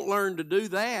we don't learn to do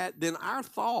that, then our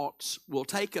thoughts will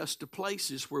take us to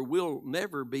places where we'll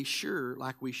never be sure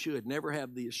like we should, never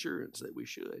have the assurance that we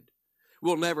should.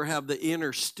 We'll never have the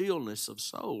inner stillness of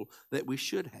soul that we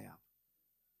should have.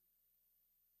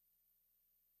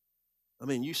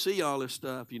 You see all this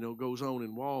stuff, goes on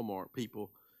in Walmart.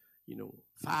 People,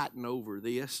 fighting over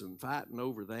this and fighting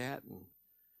over that. And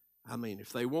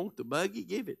if they want the buggy,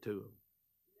 give it to them.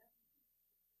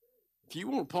 If you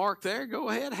want to park there, go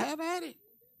ahead, have at it.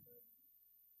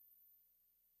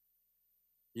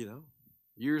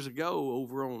 Years ago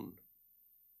over on,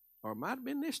 or it might have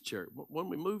been this church, when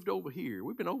we moved over here.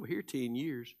 We've been over here 10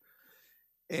 years.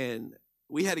 And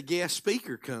we had a guest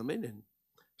speaker coming, and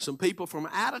some people from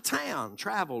out of town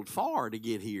traveled far to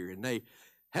get here. And they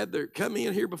had come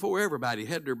in here before everybody,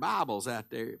 had their Bibles out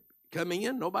there. Come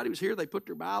in, nobody was here. They put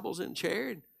their Bibles in a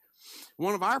chair. And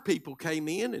one of our people came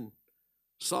in and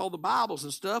saw the Bibles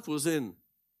and stuff was in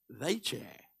their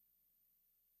chair.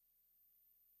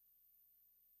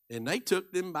 And they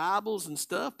took them Bibles and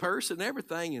stuff, purse and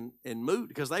everything, and moved,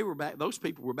 because those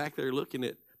people were back there looking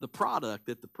at the product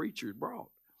that the preacher had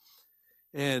brought.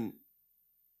 And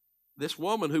this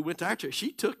woman who went to our church,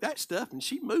 she took that stuff and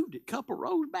she moved it a couple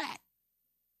rows back.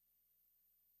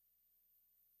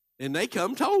 And they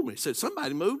come told me, said,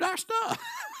 somebody moved our stuff.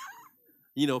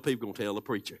 People going to tell the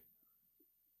preacher.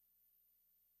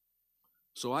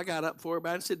 So I got up before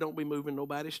everybody and said, don't be moving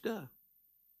nobody's stuff.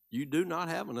 You do not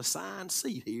have an assigned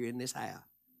seat here in this house.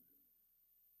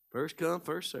 First come,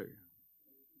 first serve.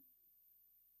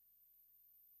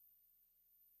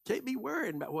 Can't be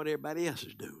worrying about what everybody else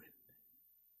is doing.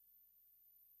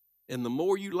 And the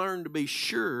more you learn to be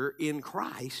sure in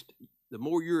Christ, the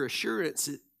more your assurance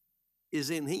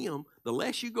is in Him, the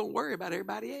less you're going to worry about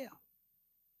everybody else.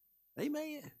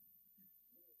 Amen.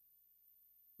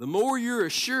 The more you're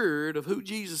assured of who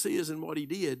Jesus is and what He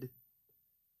did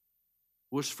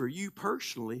was for you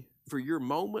personally, for your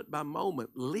moment by moment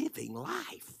living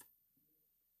life.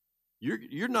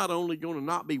 You're not only going to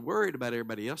not be worried about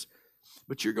everybody else,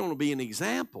 but you're going to be an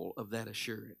example of that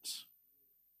assurance.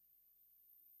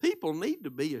 People need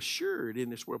to be assured in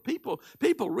this world.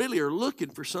 People really are looking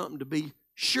for something to be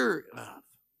sure of.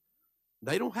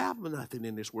 They don't have nothing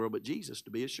in this world but Jesus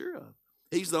to be assured of.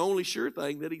 He's the only sure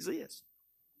thing that exists.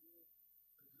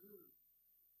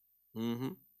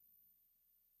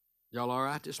 Y'all all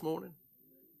right this morning?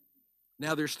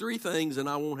 Now there's 3 things, and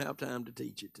I won't have time to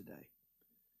teach it today.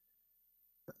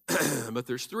 But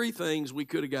there's 3 things we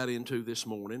could have got into this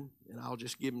morning, and I'll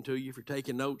just give them to you. If you're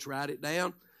taking notes, write it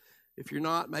down. If you're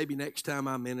not, maybe next time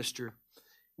I minister,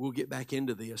 we'll get back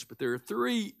into this. But there are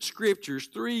 3 scriptures,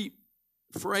 3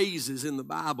 phrases in the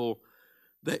Bible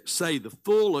that say the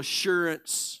full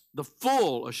assurance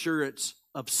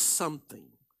of something.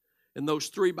 And those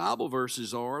 3 Bible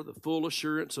verses are the full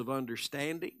assurance of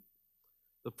understanding,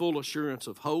 the full assurance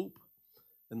of hope,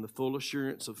 and the full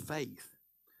assurance of faith.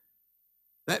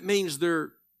 That means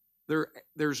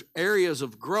there's areas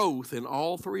of growth in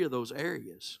all 3 of those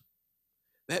areas.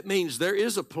 That means there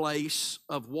is a place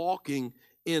of walking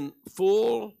in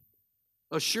full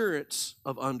assurance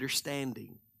of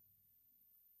understanding.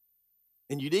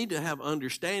 And you need to have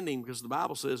understanding because the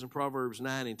Bible says in Proverbs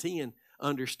 9 and 10,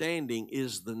 understanding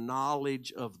is the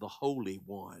knowledge of the Holy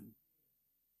One.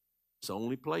 It's the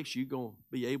only place you're going to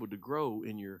be able to grow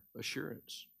in your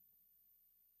assurance.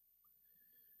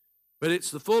 But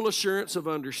it's the full assurance of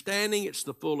understanding. It's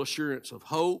the full assurance of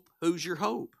hope. Who's your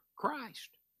hope? Christ.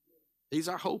 He's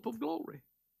our hope of glory.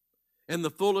 And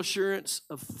the full assurance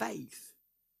of faith.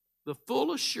 The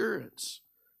full assurance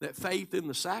that faith in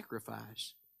the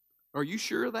sacrifice. Are you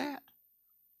sure of that?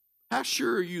 How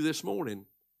sure are you this morning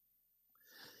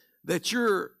that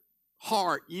your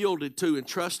heart yielded to and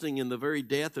trusting in the very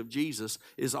death of Jesus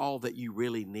is all that you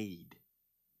really need?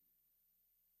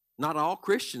 Not all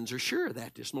Christians are sure of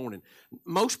that this morning.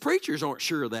 Most preachers aren't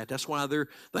sure of that. That's why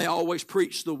they always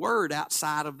preach the word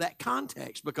outside of that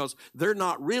context, because they're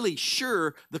not really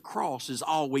sure the cross is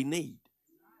all we need.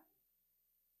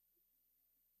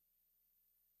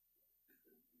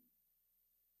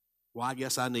 Well, I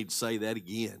guess I need to say that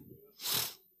again.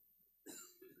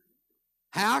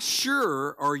 How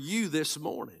sure are you this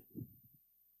morning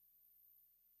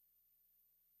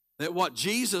that what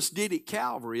Jesus did at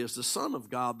Calvary as the Son of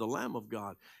God, the Lamb of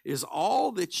God, is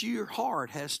all that your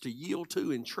heart has to yield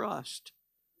to and trust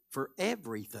for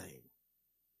everything?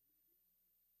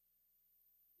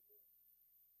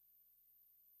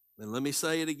 And let me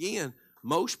say it again.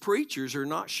 Most preachers are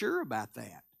not sure about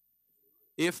that.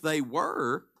 If they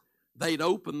were, they'd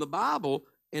open the Bible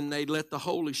and they'd let the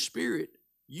Holy Spirit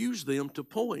use them to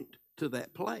point to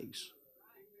that place.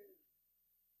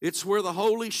 It's where the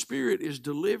Holy Spirit is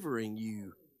delivering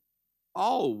you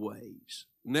always.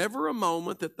 Never a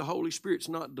moment that the Holy Spirit's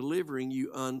not delivering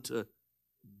you unto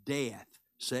death.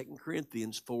 2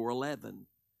 Corinthians 4:11.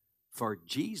 For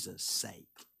Jesus'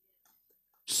 sake.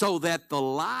 So that the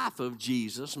life of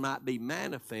Jesus might be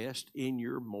manifest in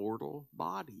your mortal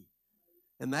body.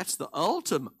 And that's the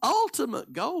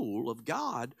ultimate goal of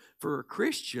God for a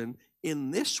Christian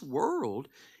in this world,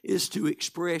 is to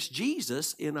express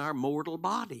Jesus in our mortal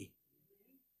body.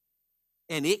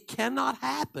 And it cannot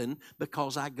happen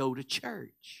because I go to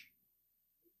church.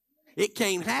 It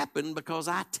can't happen because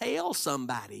I tell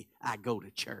somebody I go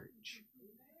to church.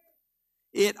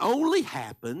 It only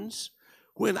happens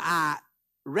when I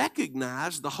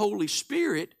recognize the Holy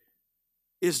Spirit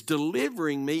is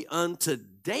delivering me unto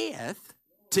death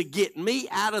to get me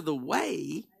out of the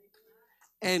way,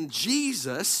 and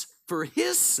Jesus, for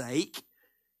His sake,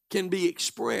 can be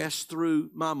expressed through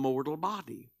my mortal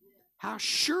body. How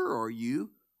sure are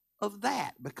you of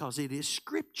that? Because it is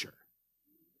Scripture.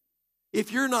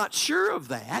 If you're not sure of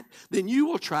that, then you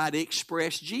will try to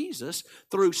express Jesus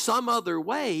through some other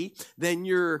way than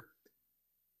your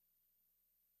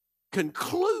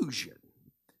conclusion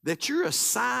that your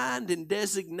assigned and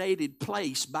designated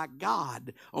place by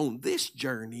God on this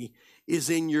journey is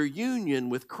in your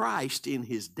union with Christ in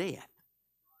His death.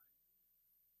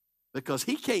 because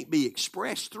he can't be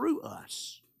expressed through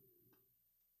us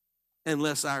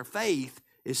unless our faith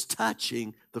is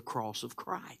touching the cross of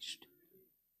Christ.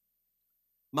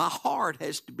 My heart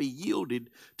has to be yielded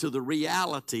to the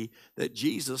reality that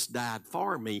Jesus died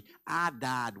for me. I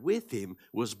died with him,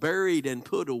 was buried and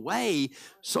put away,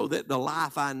 so that the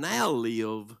life I now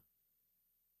live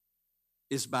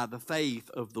is by the faith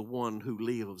of the one who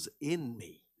lives in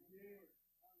me.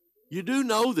 You do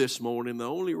know this morning the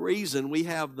only reason we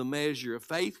have the measure of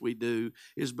faith we do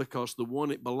is because the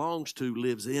one it belongs to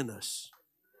lives in us.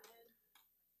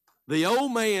 The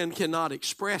old man cannot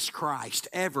express Christ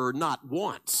ever, not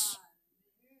once.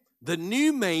 The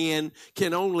new man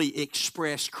can only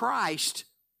express Christ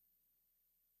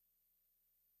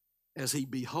as he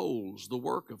beholds the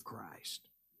work of Christ.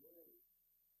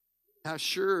 How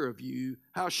sure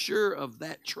of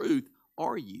that truth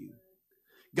are you?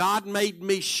 God made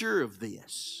me sure of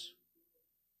this.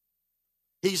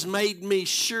 He's made me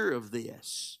sure of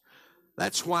this.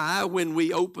 That's why when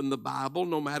we open the Bible,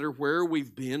 no matter where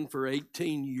we've been for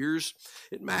 18 years,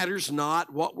 it matters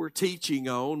not what we're teaching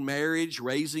on: marriage,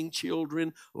 raising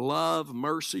children, love,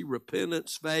 mercy,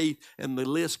 repentance, faith, and the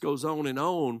list goes on and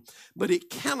on. But it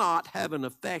cannot have an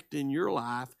effect in your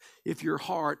life if your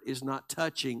heart is not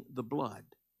touching the blood.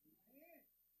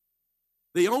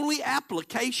 The only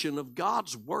application of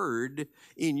God's word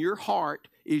in your heart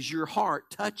is your heart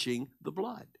touching the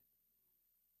blood.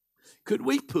 Could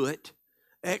we put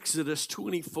Exodus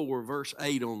 24, verse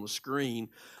 8 on the screen?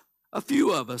 A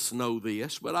few of us know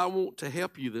this, but I want to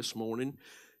help you this morning.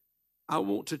 I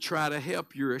want to try to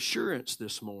help your assurance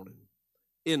this morning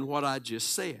in what I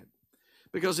just said.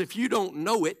 Because if you don't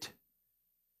know it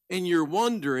and you're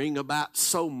wondering about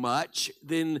so much,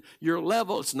 then your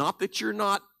level, it's not that you're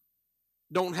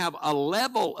don't have a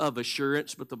level of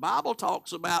assurance, but the Bible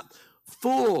talks about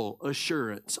full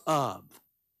assurance of.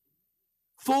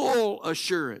 Full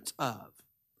assurance of.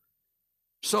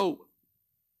 So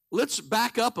let's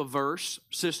back up a verse,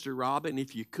 Sister Robin,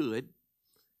 if you could.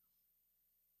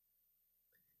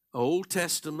 Old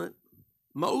Testament.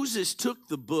 Moses took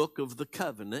the book of the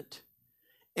covenant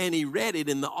and he read it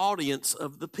in the audience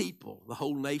of the people, the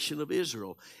whole nation of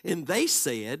Israel. And they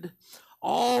said,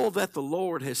 all that the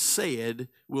Lord has said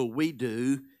will we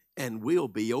do, and we'll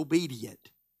be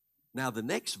obedient. Now the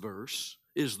next verse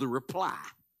is the reply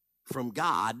from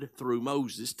God through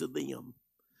Moses to them.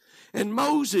 And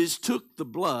Moses took the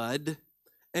blood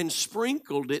and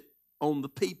sprinkled it on the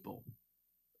people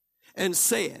and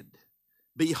said,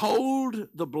 behold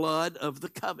the blood of the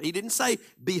covenant. He didn't say,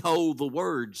 behold the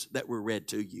words that were read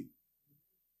to you.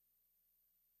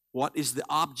 What is the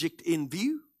object in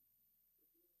view?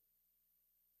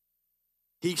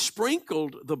 He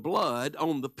sprinkled the blood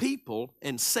on the people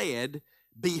and said,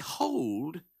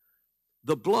 behold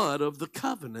the blood of the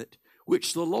covenant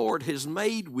which the Lord has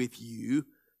made with you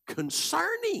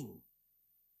concerning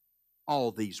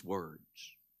all these words.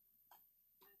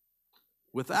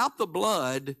 Without the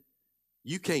blood,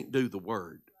 you can't do the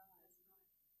word.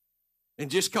 And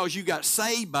just because you got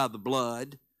saved by the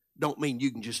blood, don't mean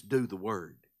you can just do the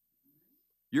word.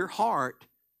 Your heart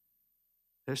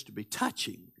has to be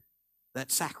touching that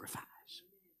sacrifice.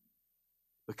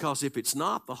 Because if it's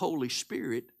not, the Holy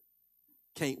Spirit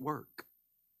can't work.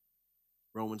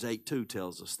 Romans 8:2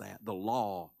 tells us that. The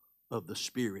law of the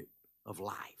Spirit of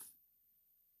life.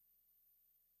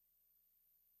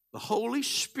 The Holy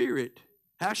Spirit,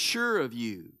 how sure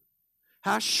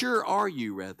are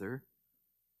you, rather,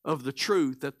 of the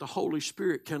truth that the Holy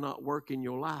Spirit cannot work in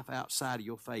your life outside of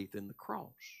your faith in the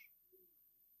cross?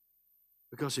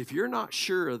 Because if you're not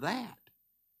sure of that,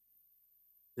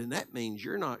 then that means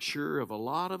you're not sure of a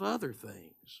lot of other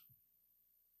things.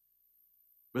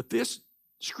 But this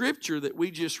scripture that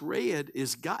we just read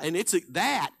is God, and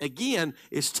that again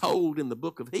is told in the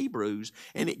book of Hebrews,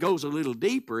 and it goes a little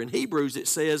deeper. In Hebrews it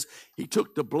says he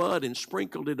took the blood and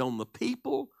sprinkled it on the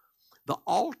people, the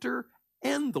altar,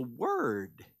 and the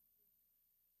word.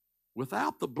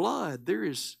 Without the blood, there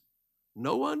is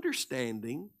no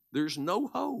understanding, there's no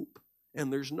hope,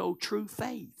 and there's no true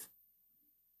faith.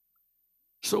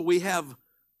 So we have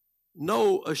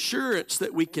no assurance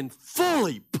that we can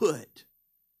fully put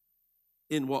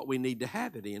in what we need to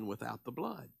have it in without the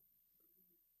blood.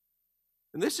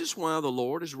 And this is why the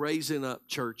Lord is raising up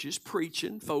churches,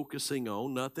 preaching, focusing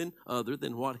on nothing other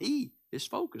than what He is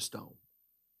focused on.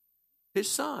 His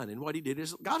Son and what He did.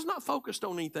 God's not focused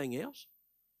on anything else.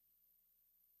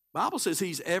 The Bible says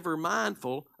He's ever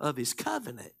mindful of His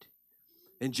covenant.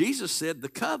 And Jesus said the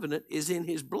covenant is in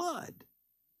His blood.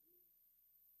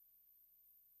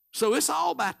 So it's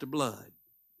all about the blood.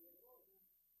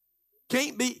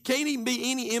 Can't even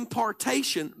be any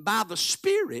impartation by the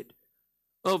Spirit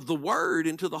of the Word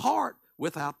into the heart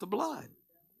without the blood.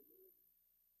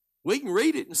 We can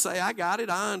read it and say, I got it,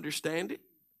 I understand it.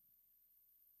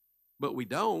 But we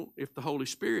don't if the Holy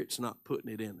Spirit's not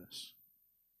putting it in us.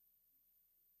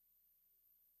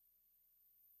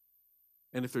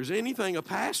 And if there's anything a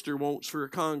pastor wants for a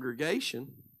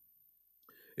congregation,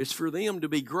 it's for them to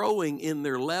be growing in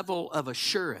their level of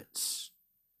assurance.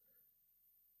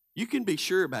 You can be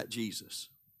sure about Jesus.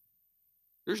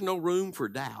 There's no room for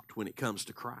doubt when it comes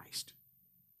to Christ.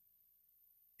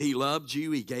 He loved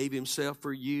you. He gave himself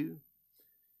for you.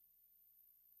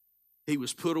 He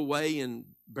was put away in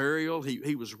burial.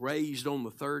 He was raised on the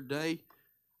third day.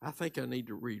 I think I need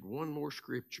to read one more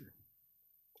scripture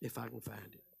if I can find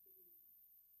it.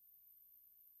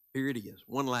 Here it is.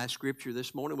 One last scripture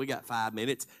this morning. We got 5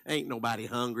 minutes. Ain't nobody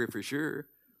hungry for sure.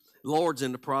 Lord's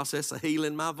in the process of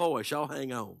healing my voice. Y'all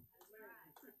hang on.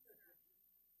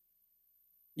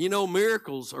 You know,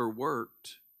 miracles are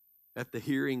worked at the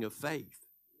hearing of faith.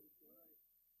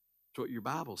 That's what your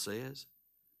Bible says.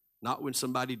 Not when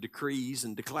somebody decrees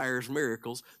and declares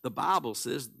miracles. The Bible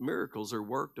says miracles are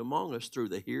worked among us through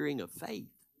the hearing of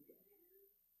faith.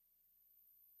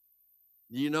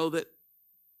 Do you know that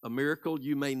a miracle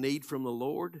you may need from the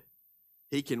Lord,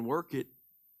 He can work it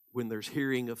when there's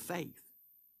hearing of faith?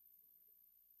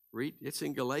 Read, it's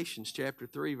in Galatians chapter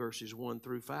 3, verses 1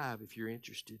 through 5, if you're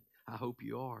interested. I hope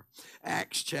you are.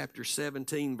 Acts chapter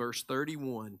 17, verse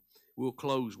 31. We'll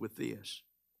close with this.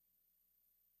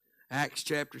 Acts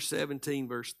chapter 17,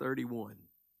 verse 31.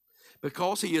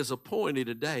 Because He has appointed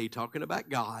a day, talking about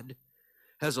God,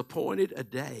 has appointed a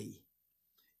day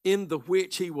in the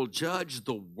which He will judge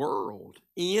the world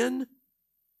in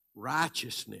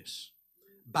righteousness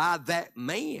by that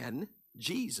man,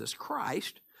 Jesus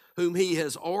Christ, whom He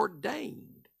has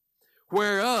ordained,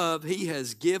 whereof He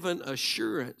has given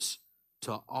assurance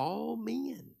to all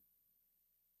men,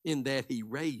 in that He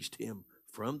raised Him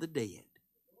from the dead.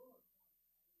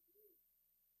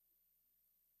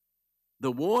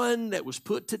 The one that was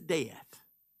put to death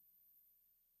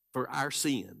for our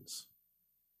sins.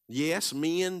 Yes,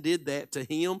 men did that to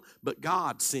Him, but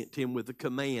God sent Him with a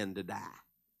command to die.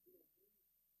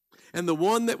 And the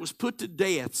one that was put to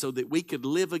death so that we could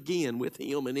live again with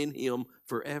Him and in Him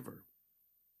forever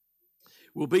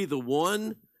will be the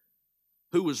one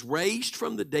who was raised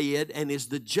from the dead and is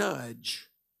the judge.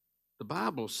 The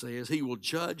Bible says He will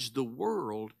judge the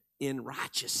world in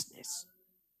righteousness.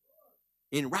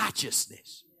 In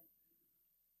righteousness.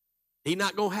 He's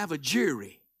not going to have a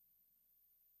jury.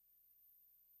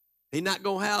 He's not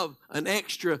going to have an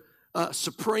extra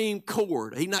Supreme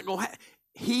Court.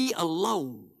 He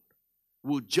alone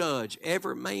will judge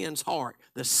every man's heart,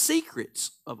 the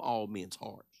secrets of all men's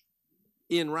hearts,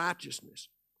 in righteousness.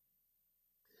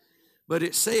 But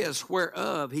it says,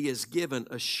 whereof He has given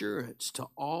assurance to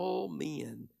all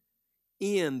men,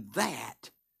 in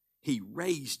that He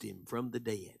raised Him from the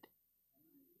dead.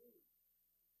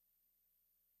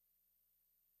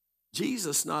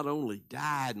 Jesus not only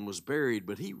died and was buried,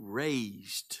 but He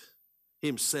raised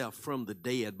Himself from the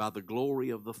dead by the glory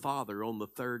of the Father on the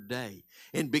third day.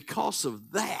 And because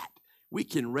of that, we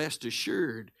can rest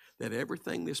assured that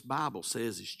everything this Bible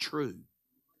says is true.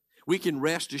 We can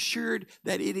rest assured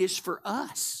that it is for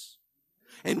us.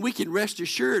 And we can rest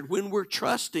assured when we're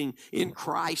trusting in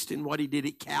Christ and what He did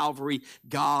at Calvary,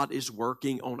 God is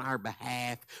working on our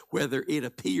behalf, whether it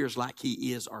appears like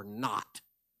He is or not.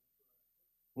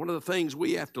 One of the things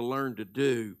we have to learn to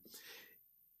do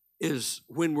is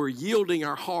when we're yielding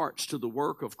our hearts to the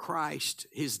work of Christ,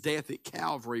 His death at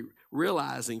Calvary,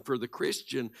 realizing for the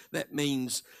Christian that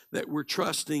means that we're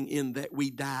trusting in that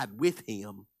we died with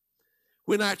Him.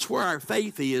 When that's where our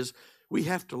faith is, we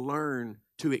have to learn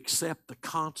to accept the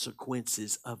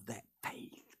consequences of that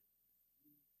faith.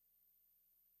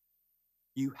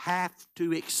 You have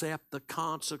to accept the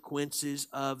consequences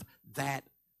of that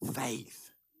faith.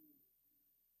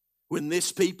 When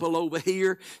this people over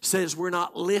here says we're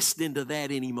not listening to that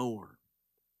anymore,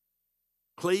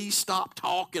 please stop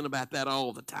talking about that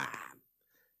all the time.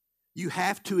 You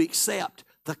have to accept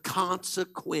the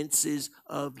consequences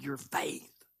of your faith.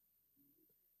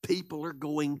 People are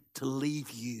going to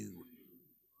leave you.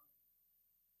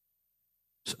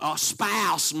 A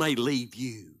spouse may leave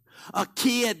you. A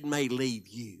kid may leave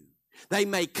you. They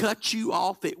may cut you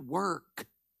off at work.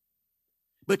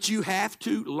 But you have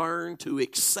to learn to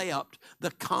accept the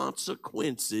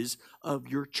consequences of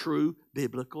your true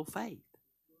biblical faith,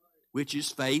 which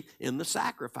is faith in the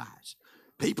sacrifice.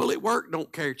 People at work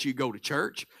don't care that you go to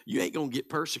church. You ain't going to get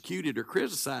persecuted or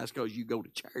criticized because you go to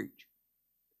church.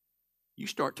 You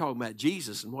start talking about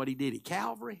Jesus and what he did at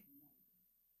Calvary,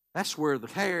 that's where the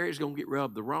hair is going to get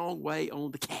rubbed the wrong way on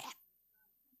the cat.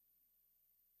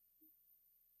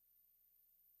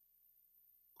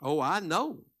 Oh, I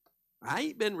know. I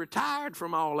ain't been retired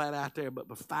from all that out there but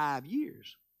for 5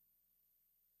 years.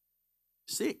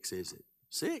 6, is it?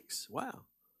 6, wow.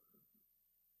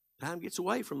 Time gets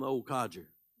away from the old codger.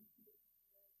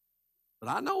 But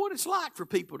I know what it's like for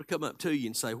people to come up to you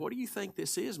and say, what do you think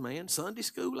this is, man? Sunday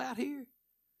school out here?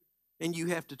 And you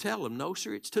have to tell them, no,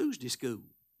 sir, it's Tuesday school.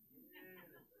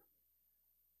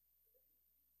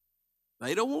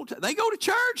 They don't want to. They go to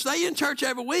church. They in church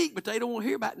every week, but they don't want to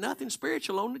hear about nothing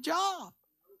spiritual on the job.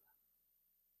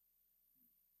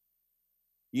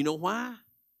 You know why?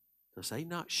 Because they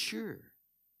not sure.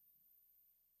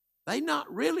 They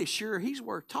not really sure he's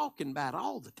worth talking about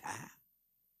all the time.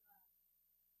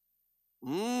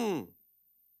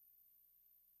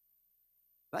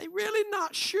 They really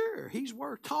not sure he's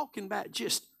worth talking about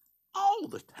just all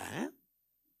the time.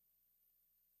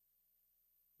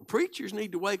 Preachers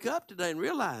need to wake up today and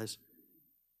realize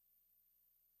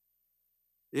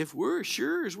if we're as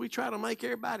sure as we try to make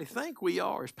everybody think we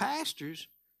are as pastors,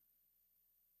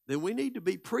 then we need to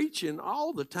be preaching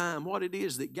all the time what it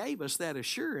is that gave us that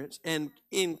assurance and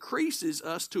increases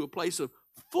us to a place of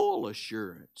full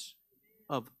assurance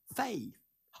of faith,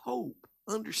 hope,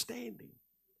 understanding.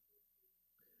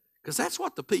 Because that's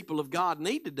what the people of God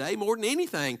need today more than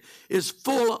anything is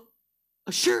full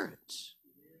assurance.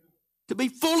 To be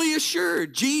fully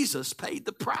assured Jesus paid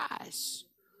the price.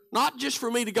 Not just for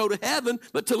me to go to heaven,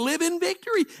 but to live in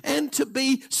victory and to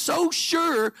be so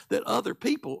sure that other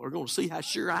people are going to see how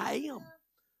sure I am. I'm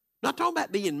not talking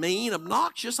about being mean,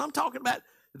 obnoxious. I'm talking about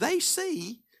they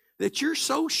see that you're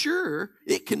so sure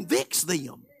it convicts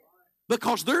them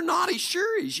because they're not as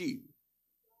sure as you.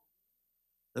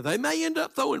 Now, they may end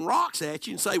up throwing rocks at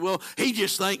you and say, well, he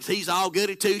just thinks he's all good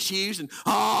at 2 shoes and,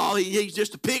 oh, he's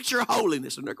just a picture of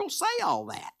holiness. And they're going to say all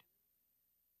that.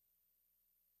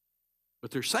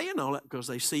 But they're saying all that because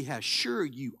they see how sure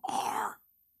you are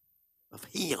of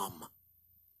him.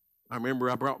 I remember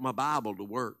I brought my Bible to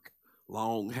work.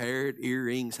 Long-haired,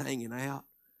 earrings hanging out.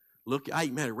 Look, I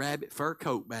even had a rabbit fur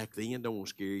coat back then. Don't want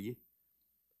to scare you.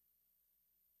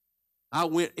 I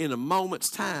went in a moment's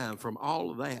time from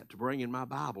all of that to bringing my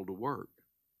Bible to work.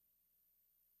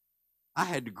 I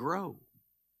had to grow.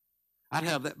 I'd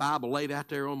have that Bible laid out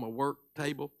there on my work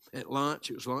table at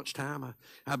lunch. It was lunchtime.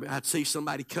 I'd see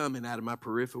somebody coming out of my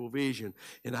peripheral vision,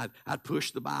 and I'd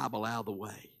push the Bible out of the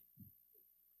way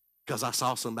because I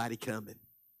saw somebody coming.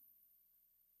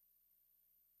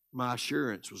 My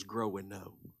assurance was growing,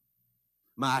 though.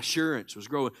 My assurance was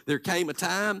growing. There came a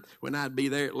time when I'd be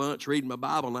there at lunch reading my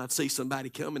Bible and I'd see somebody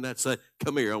coming and I'd say,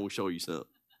 come here, I want to show you something.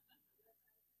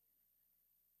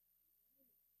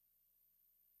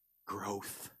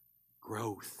 Growth,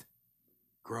 growth,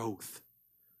 growth.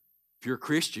 If you're a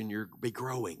Christian, you'll be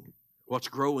growing. What's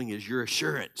growing is your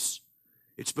assurance.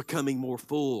 It's becoming more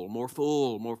full, more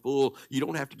full, more full. You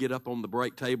don't have to get up on the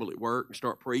break table at work and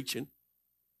start preaching.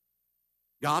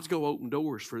 God's going to open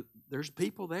doors for, there's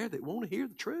people there that want to hear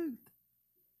the truth.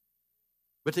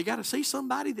 But they got to see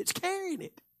somebody that's carrying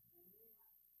it.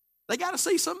 They got to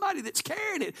see somebody that's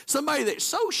carrying it. Somebody that's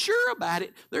so sure about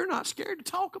it, they're not scared to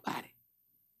talk about it.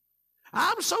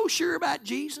 I'm so sure about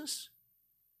Jesus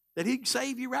that he can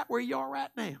save you right where you are right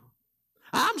now.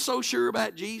 I'm so sure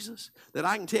about Jesus that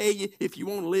I can tell you if you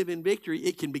want to live in victory,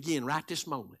 it can begin right this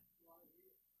moment.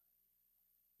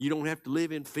 You don't have to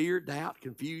live in fear, doubt,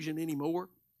 confusion anymore.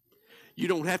 You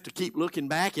don't have to keep looking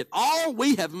back at all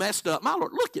we have messed up. My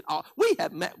Lord, look at all we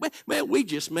have man, we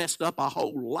just messed up our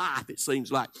whole life, it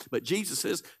seems like. But Jesus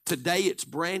says, today it's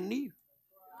brand new.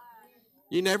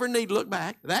 You never need to look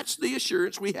back. That's the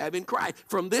assurance we have in Christ.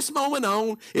 From this moment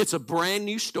on, it's a brand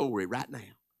new story right now.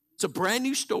 It's a brand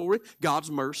new story.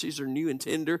 God's mercies are new and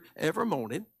tender every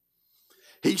morning.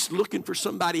 He's looking for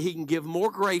somebody he can give more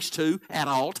grace to at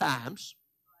all times.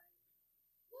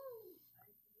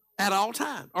 At all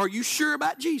times. Are you sure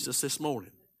about Jesus this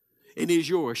morning? And is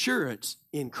your assurance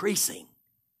increasing?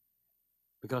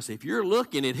 Because if you're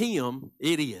looking at him,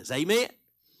 it is. Amen?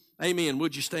 Amen.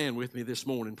 Would you stand with me this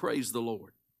morning? Praise the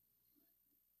Lord.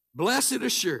 Blessed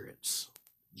assurance,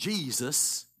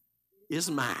 Jesus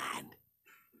is mine.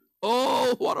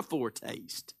 Oh, what a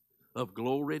foretaste of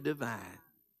glory divine.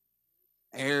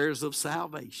 Heirs of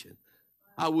salvation.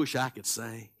 I wish I could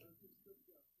sing.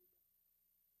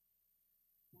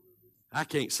 I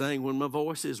can't sing when my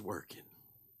voice is working.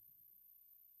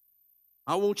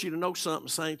 I want you to know something,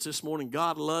 saints, this morning.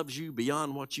 God loves you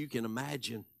beyond what you can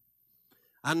imagine.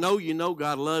 I know you know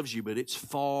God loves you, but it's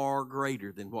far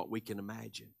greater than what we can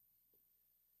imagine.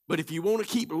 But if you want to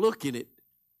keep looking at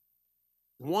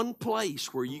one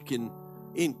place where you can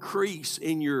increase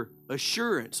in your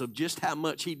assurance of just how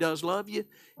much He does love you,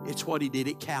 it's what He did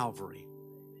at Calvary.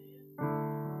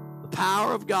 The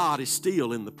power of God is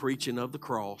still in the preaching of the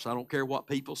cross. I don't care what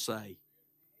people say.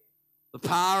 The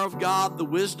power of God, the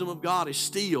wisdom of God is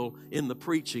still in the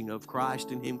preaching of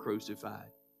Christ and Him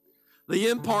crucified. The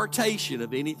impartation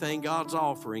of anything God's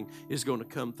offering is going to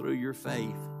come through your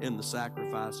faith in the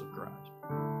sacrifice of Christ.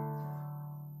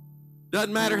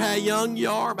 Doesn't matter how young you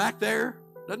are back there.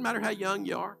 Doesn't matter how young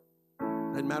you are.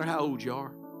 Doesn't matter how old you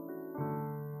are.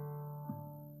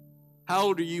 How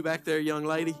old are you back there, young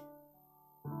lady?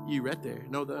 You right there.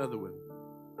 No, the other one.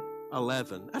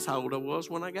 11. That's how old I was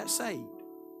when I got saved.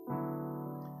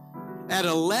 At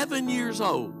 11 years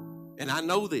old, and I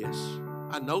know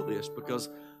this because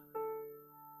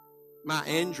my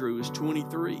Andrew is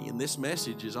 23, and this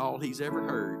message is all he's ever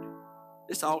heard.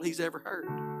 It's all he's ever heard.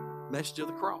 Message of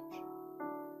the cross.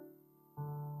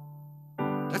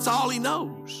 That's all he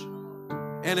knows.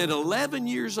 And at 11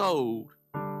 years old,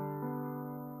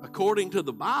 according to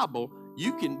the Bible,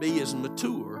 you can be as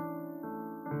mature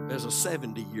as a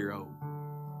 70-year-old.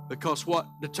 Because what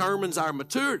determines our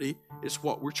maturity is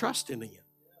what we're trusting in.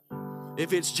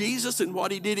 If it's Jesus and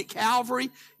what He did at Calvary,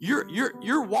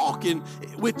 you're walking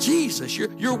with Jesus.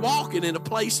 You're walking in a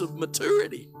place of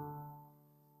maturity.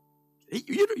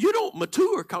 You don't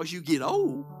mature because you get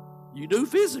old. You do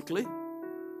physically,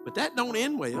 but that don't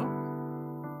end well.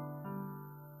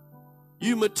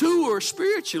 You mature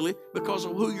spiritually because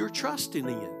of who you're trusting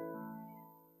in.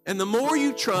 And the more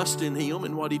you trust in Him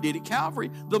and what He did at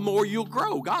Calvary, the more you'll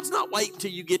grow. God's not waiting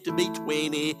till you get to be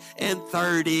 20 and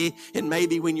 30, and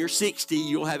maybe when you're 60,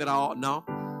 you'll have it all. No.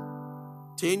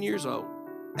 10 years old,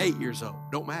 8 years old,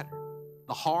 don't matter.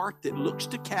 The heart that looks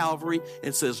to Calvary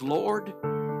and says, Lord,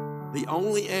 the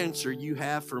only answer you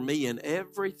have for me and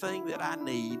everything that I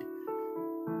need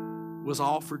was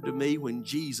offered to me when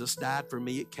Jesus died for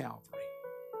me at Calvary.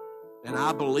 And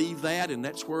I believe that, and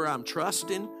that's where I'm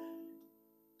trusting.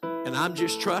 And I'm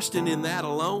just trusting in that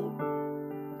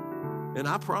alone. And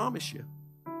I promise you,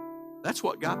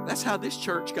 that's how this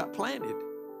church got planted.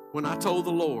 When I told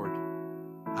the Lord,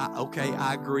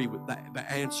 I agree with that.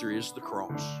 The answer is the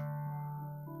cross.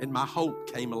 And my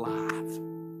hope came alive.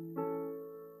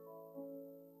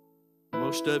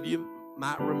 Most of you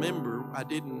might remember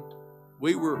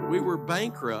we were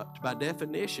bankrupt by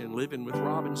definition, living with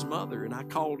Robin's mother. And I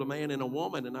called a man and a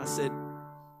woman and I said,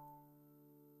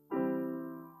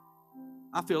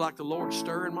 I feel like the Lord's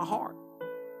stirring my heart.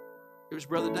 It was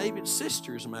Brother David's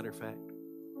sister, as a matter of fact.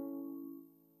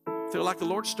 I feel like the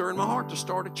Lord's stirring my heart to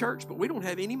start a church, but we don't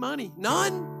have any money.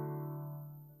 None.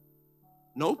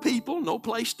 No people, no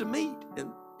place to meet.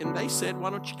 And they said,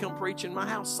 why don't you come preach in my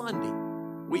house Sunday?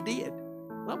 We did.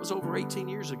 That was over 18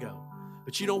 years ago.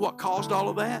 But you know what caused all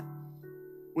of that?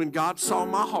 When God saw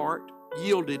my heart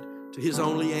yielded to His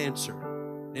only answer.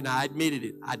 And I admitted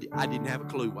it. I didn't have a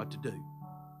clue what to do.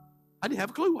 I didn't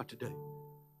have a clue what to do.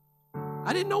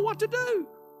 I didn't know what to do.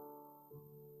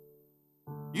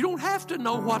 You don't have to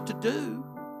know what to do.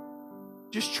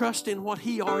 Just trust in what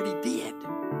He already did.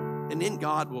 And then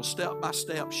God will step by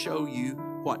step show you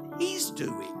what He's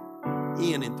doing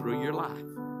in and through your life.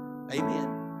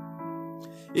 Amen.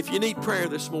 If you need prayer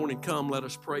this morning, come, let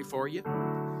us pray for you.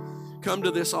 Come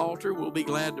to this altar. We'll be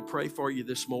glad to pray for you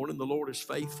this morning. The Lord is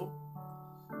faithful.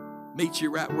 Meet you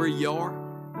right where you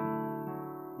are.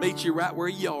 Meet you right where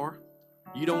you are.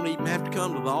 You don't even have to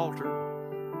come to the altar.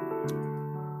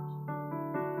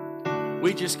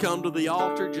 We just come to the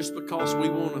altar just because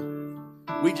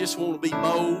we just want to be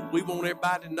bold. We want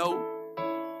everybody to know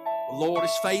the Lord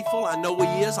is faithful. I know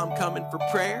He is. I'm coming for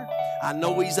prayer. I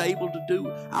know He's able to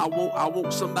do. I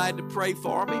want somebody to pray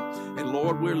for me. And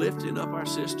Lord, we're lifting up our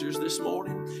sisters this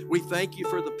morning. We thank You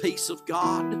for the peace of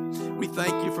God. We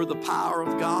thank You for the power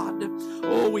of God.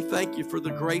 Oh, we thank You for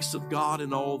the grace of God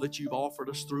and all that You've offered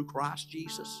us through Christ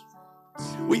Jesus.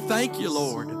 We thank You,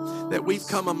 Lord, that we've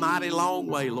come a mighty long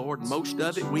way, Lord. Most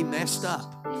of it we messed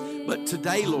up. But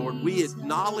today, Lord, we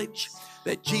acknowledge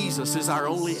that Jesus is our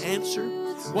only answer.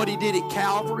 What He did at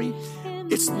Calvary,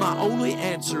 it's my only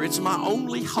answer. It's my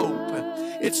only hope.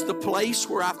 It's the place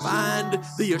where I find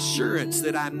the assurance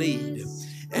that I need.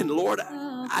 And Lord,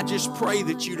 I just pray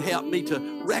that You'd help me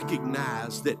to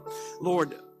recognize that,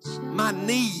 Lord, my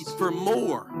need for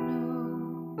more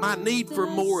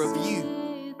of You.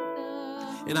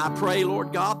 And I pray,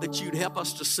 Lord God, that You'd help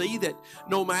us to see that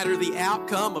no matter the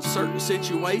outcome of certain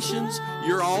situations,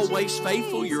 You're always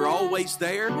faithful. You're always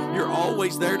there. You're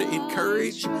always there to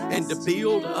encourage and to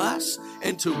build us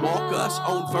and to walk us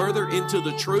on further into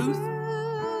the truth.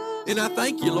 And I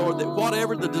thank you, Lord, that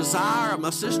whatever the desire of my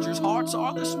sister's hearts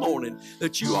are this morning,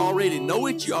 that you already know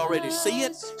it, you already see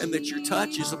it, and that your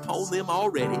touch is upon them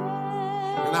already.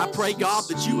 And I pray, God,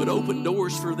 that you would open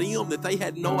doors for them that they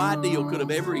had no idea could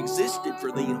have ever existed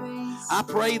for them. I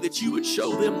pray that you would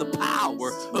show them the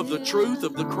power of the truth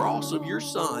of the cross of your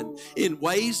Son in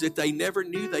ways that they never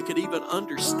knew they could even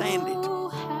understand it.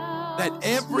 That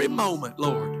every moment,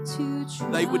 Lord,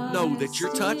 they would know that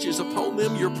your touch is upon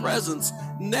them, your presence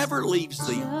never leaves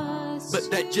them. But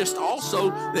that just also,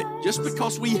 that just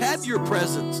because we have your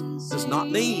presence does not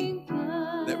mean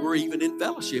that we're even in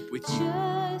fellowship with you.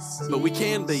 But we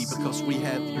can be because we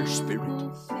have your Spirit.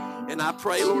 And I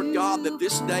pray, Lord God, that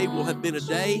this day will have been a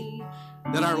day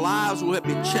that our lives will have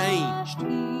been changed,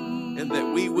 and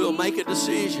that we will make a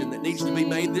decision that needs to be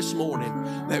made this morning,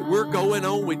 that we're going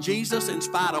on with Jesus in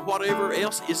spite of whatever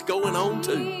else is going on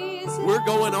too. We're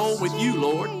going on with you,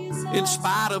 Lord, in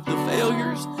spite of the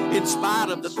failures, in spite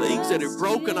of the things that have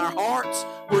broken our hearts.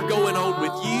 We're going on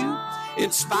with you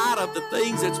in spite of the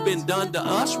things that's been done to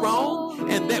us wrong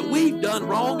and that we've done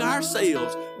wrong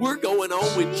ourselves. We're going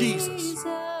on with Jesus.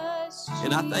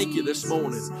 And I thank you this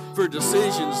morning for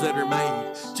decisions that are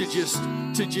made to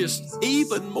just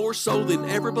even more so than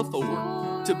ever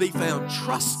before, to be found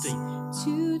trusting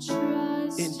in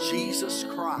Jesus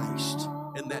Christ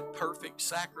and that perfect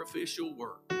sacrificial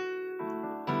work.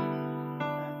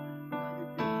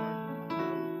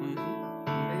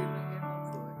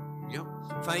 Yep.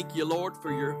 Thank you, Lord,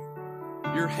 for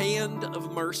your hand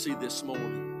of mercy this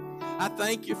morning. I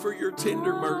thank you for your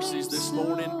tender mercies this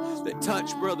morning that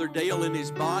touch Brother Dale in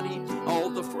his body all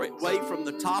the way from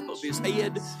the top of his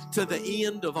head to the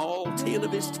end of all 10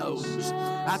 of his toes.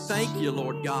 I thank you,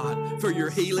 Lord God, for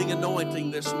your healing anointing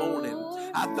this morning.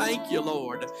 I thank you,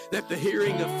 Lord, that the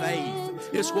hearing of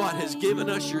faith is what has given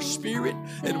us your Spirit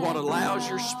and what allows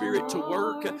your Spirit to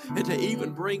work and to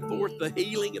even bring forth the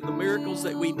healing and the miracles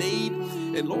that we need.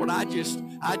 And Lord, I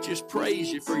just praise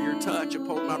you for your touch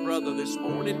upon my brother this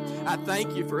morning. I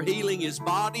thank you for healing his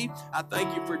body. I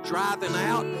thank you for driving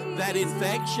out that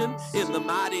infection in the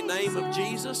mighty name of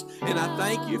Jesus. And I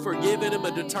thank you for giving him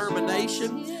a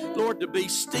determination, Lord, to be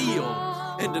still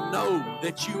and to know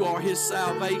that you are his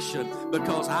salvation,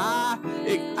 because I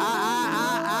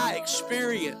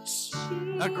experience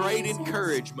a great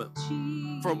encouragement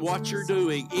from what you're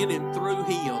doing in and through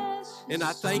him. And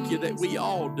I thank you that we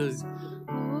all do.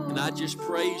 And I just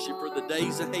praise you for the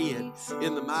days ahead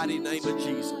in the mighty name of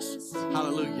Jesus.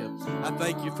 Hallelujah. I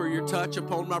thank you for your touch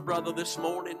upon my brother this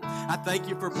morning. I thank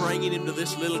you for bringing him to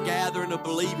this little gathering of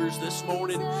believers this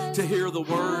morning to hear the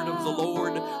word of the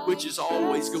Lord, which is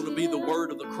always going to be the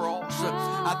word of the cross.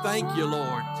 I thank you,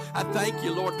 Lord. I thank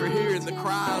you, Lord, for hearing the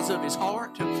cries of his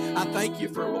heart. I thank you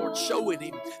for, Lord, showing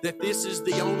him that this is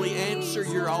the only answer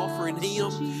you're offering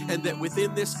him, and that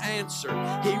within this answer,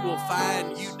 he will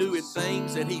find you doing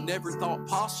things that he never thought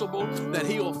possible, that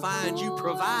he'll find you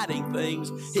providing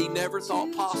things he never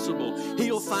thought possible.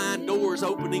 He'll find doors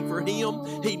opening for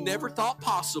him he never thought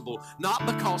possible, not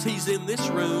because he's in this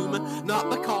room, not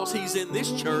because he's in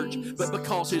this church, but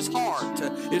because his heart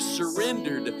is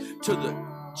surrendered to the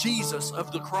Jesus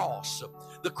of the cross,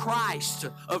 the Christ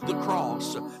of the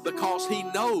cross, because he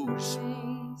knows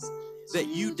that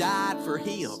you died for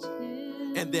him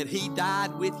and that he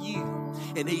died with you,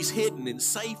 and he's hidden and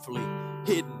safely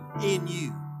hidden in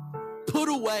you, put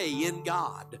away in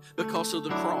God because of the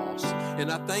cross.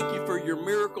 And I thank you for your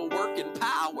miracle working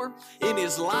power in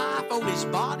his life, on his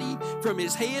body, from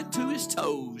his head to his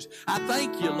toes. I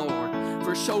thank you, Lord,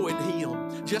 for showing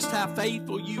him just how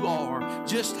faithful you are,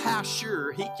 just how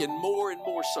sure he can more and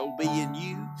more so be in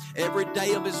you. Every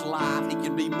day of his life, he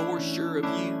can be more sure of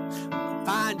you,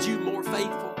 find you more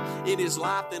faithful in his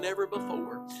life than ever before.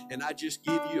 And I just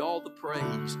give you all the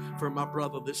praise for my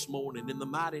brother this morning in the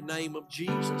mighty name of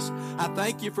Jesus. I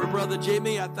thank you for Brother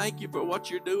Jimmy. I thank you for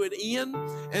what you're doing in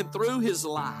and through his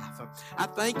life. I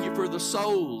thank you for the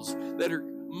souls that are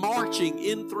marching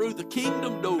in through the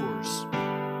kingdom doors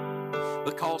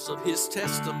because of his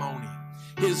testimony,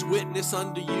 his witness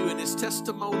unto you, and his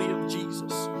testimony of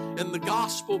Jesus and the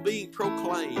gospel being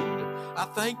proclaimed. I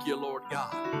thank you, Lord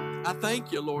God. I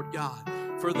thank you, Lord God,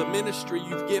 for the ministry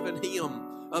you've given him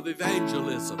of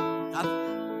evangelism.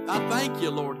 I thank you,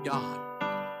 Lord God,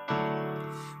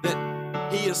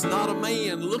 that he is not a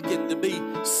man looking to be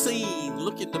seen,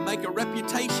 looking to make a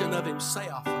reputation of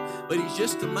himself, but he's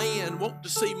just a man wanting to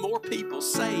see more people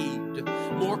saved,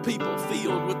 more people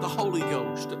filled with the Holy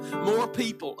Ghost, more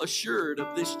people assured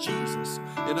of this Jesus.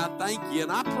 And I thank you,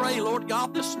 and I pray, Lord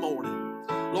God, this morning,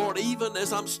 Lord, even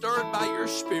as I'm stirred by your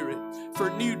Spirit, for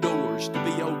new doors to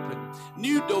be open,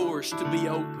 new doors to be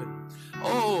open.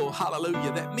 Oh,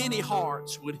 hallelujah, that many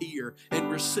hearts would hear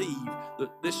and receive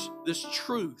this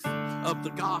truth of the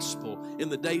gospel in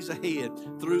the days ahead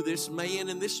through this man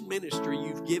and this ministry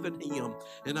you've given him.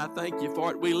 And I thank you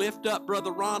for it. We lift up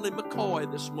Brother Ronnie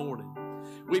McCoy this morning.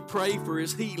 We pray for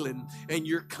his healing, and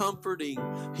you're comforting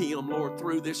him, Lord,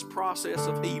 through this process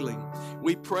of healing.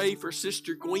 We pray for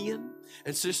Sister Gwen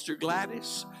and Sister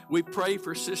Gladys. We pray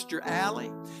for Sister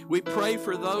Allie. We pray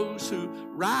for those who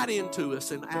write into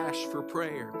us and ask for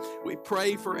prayer. We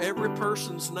pray for every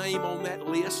person's name on that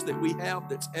list that we have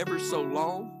that's ever so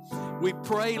long. We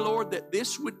pray, Lord, that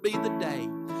this would be the day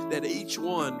that each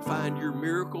one find your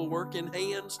miracle working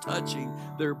hands touching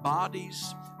their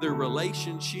bodies, their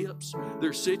relationships,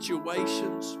 their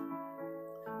situations,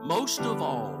 most of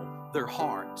all, their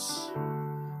hearts.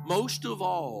 Most of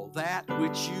all, that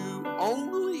which you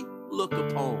only look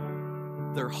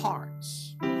upon, their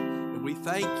hearts. And we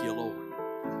thank you,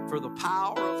 Lord, for the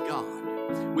power of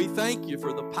God. We thank you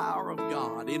for the power of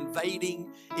God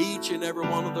invading each and every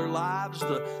one of their lives,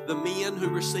 the men who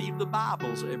receive the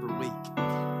Bibles every week,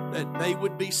 that they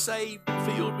would be saved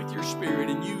and filled with your Spirit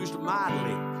and used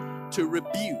mightily to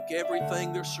rebuke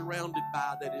everything they're surrounded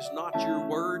by that is not your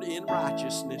word in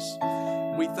righteousness.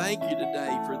 We thank you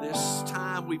today for this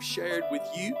time we've shared with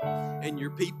you and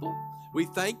your people. We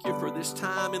thank you for this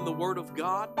time in the Word of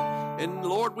God. And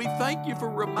Lord, we thank you for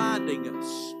reminding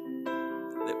us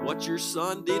that what your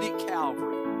Son did at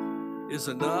Calvary is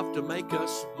enough to make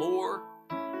us more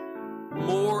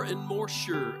and more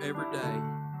sure every day,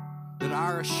 that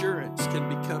our assurance can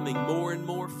be becoming more and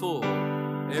more full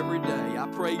every day. I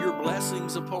pray your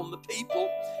blessings upon the people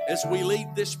as we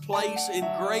leave this place in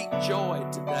great joy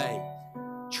today,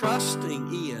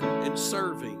 trusting in and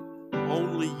serving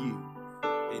only you.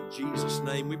 In Jesus'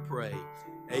 name we pray.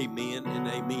 Amen and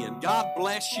amen. God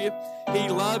bless you. He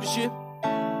loves you.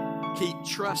 Keep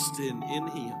trusting in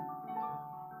him.